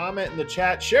us a comment in the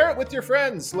chat. Share it with your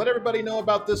friends. Let everybody know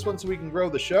about this one so we can grow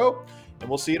the show. And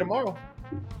we'll see you tomorrow.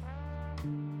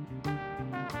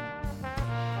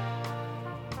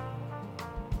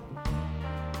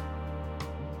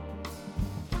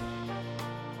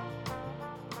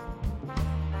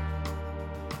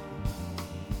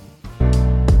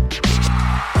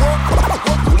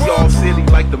 We all silly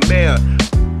like the mayor.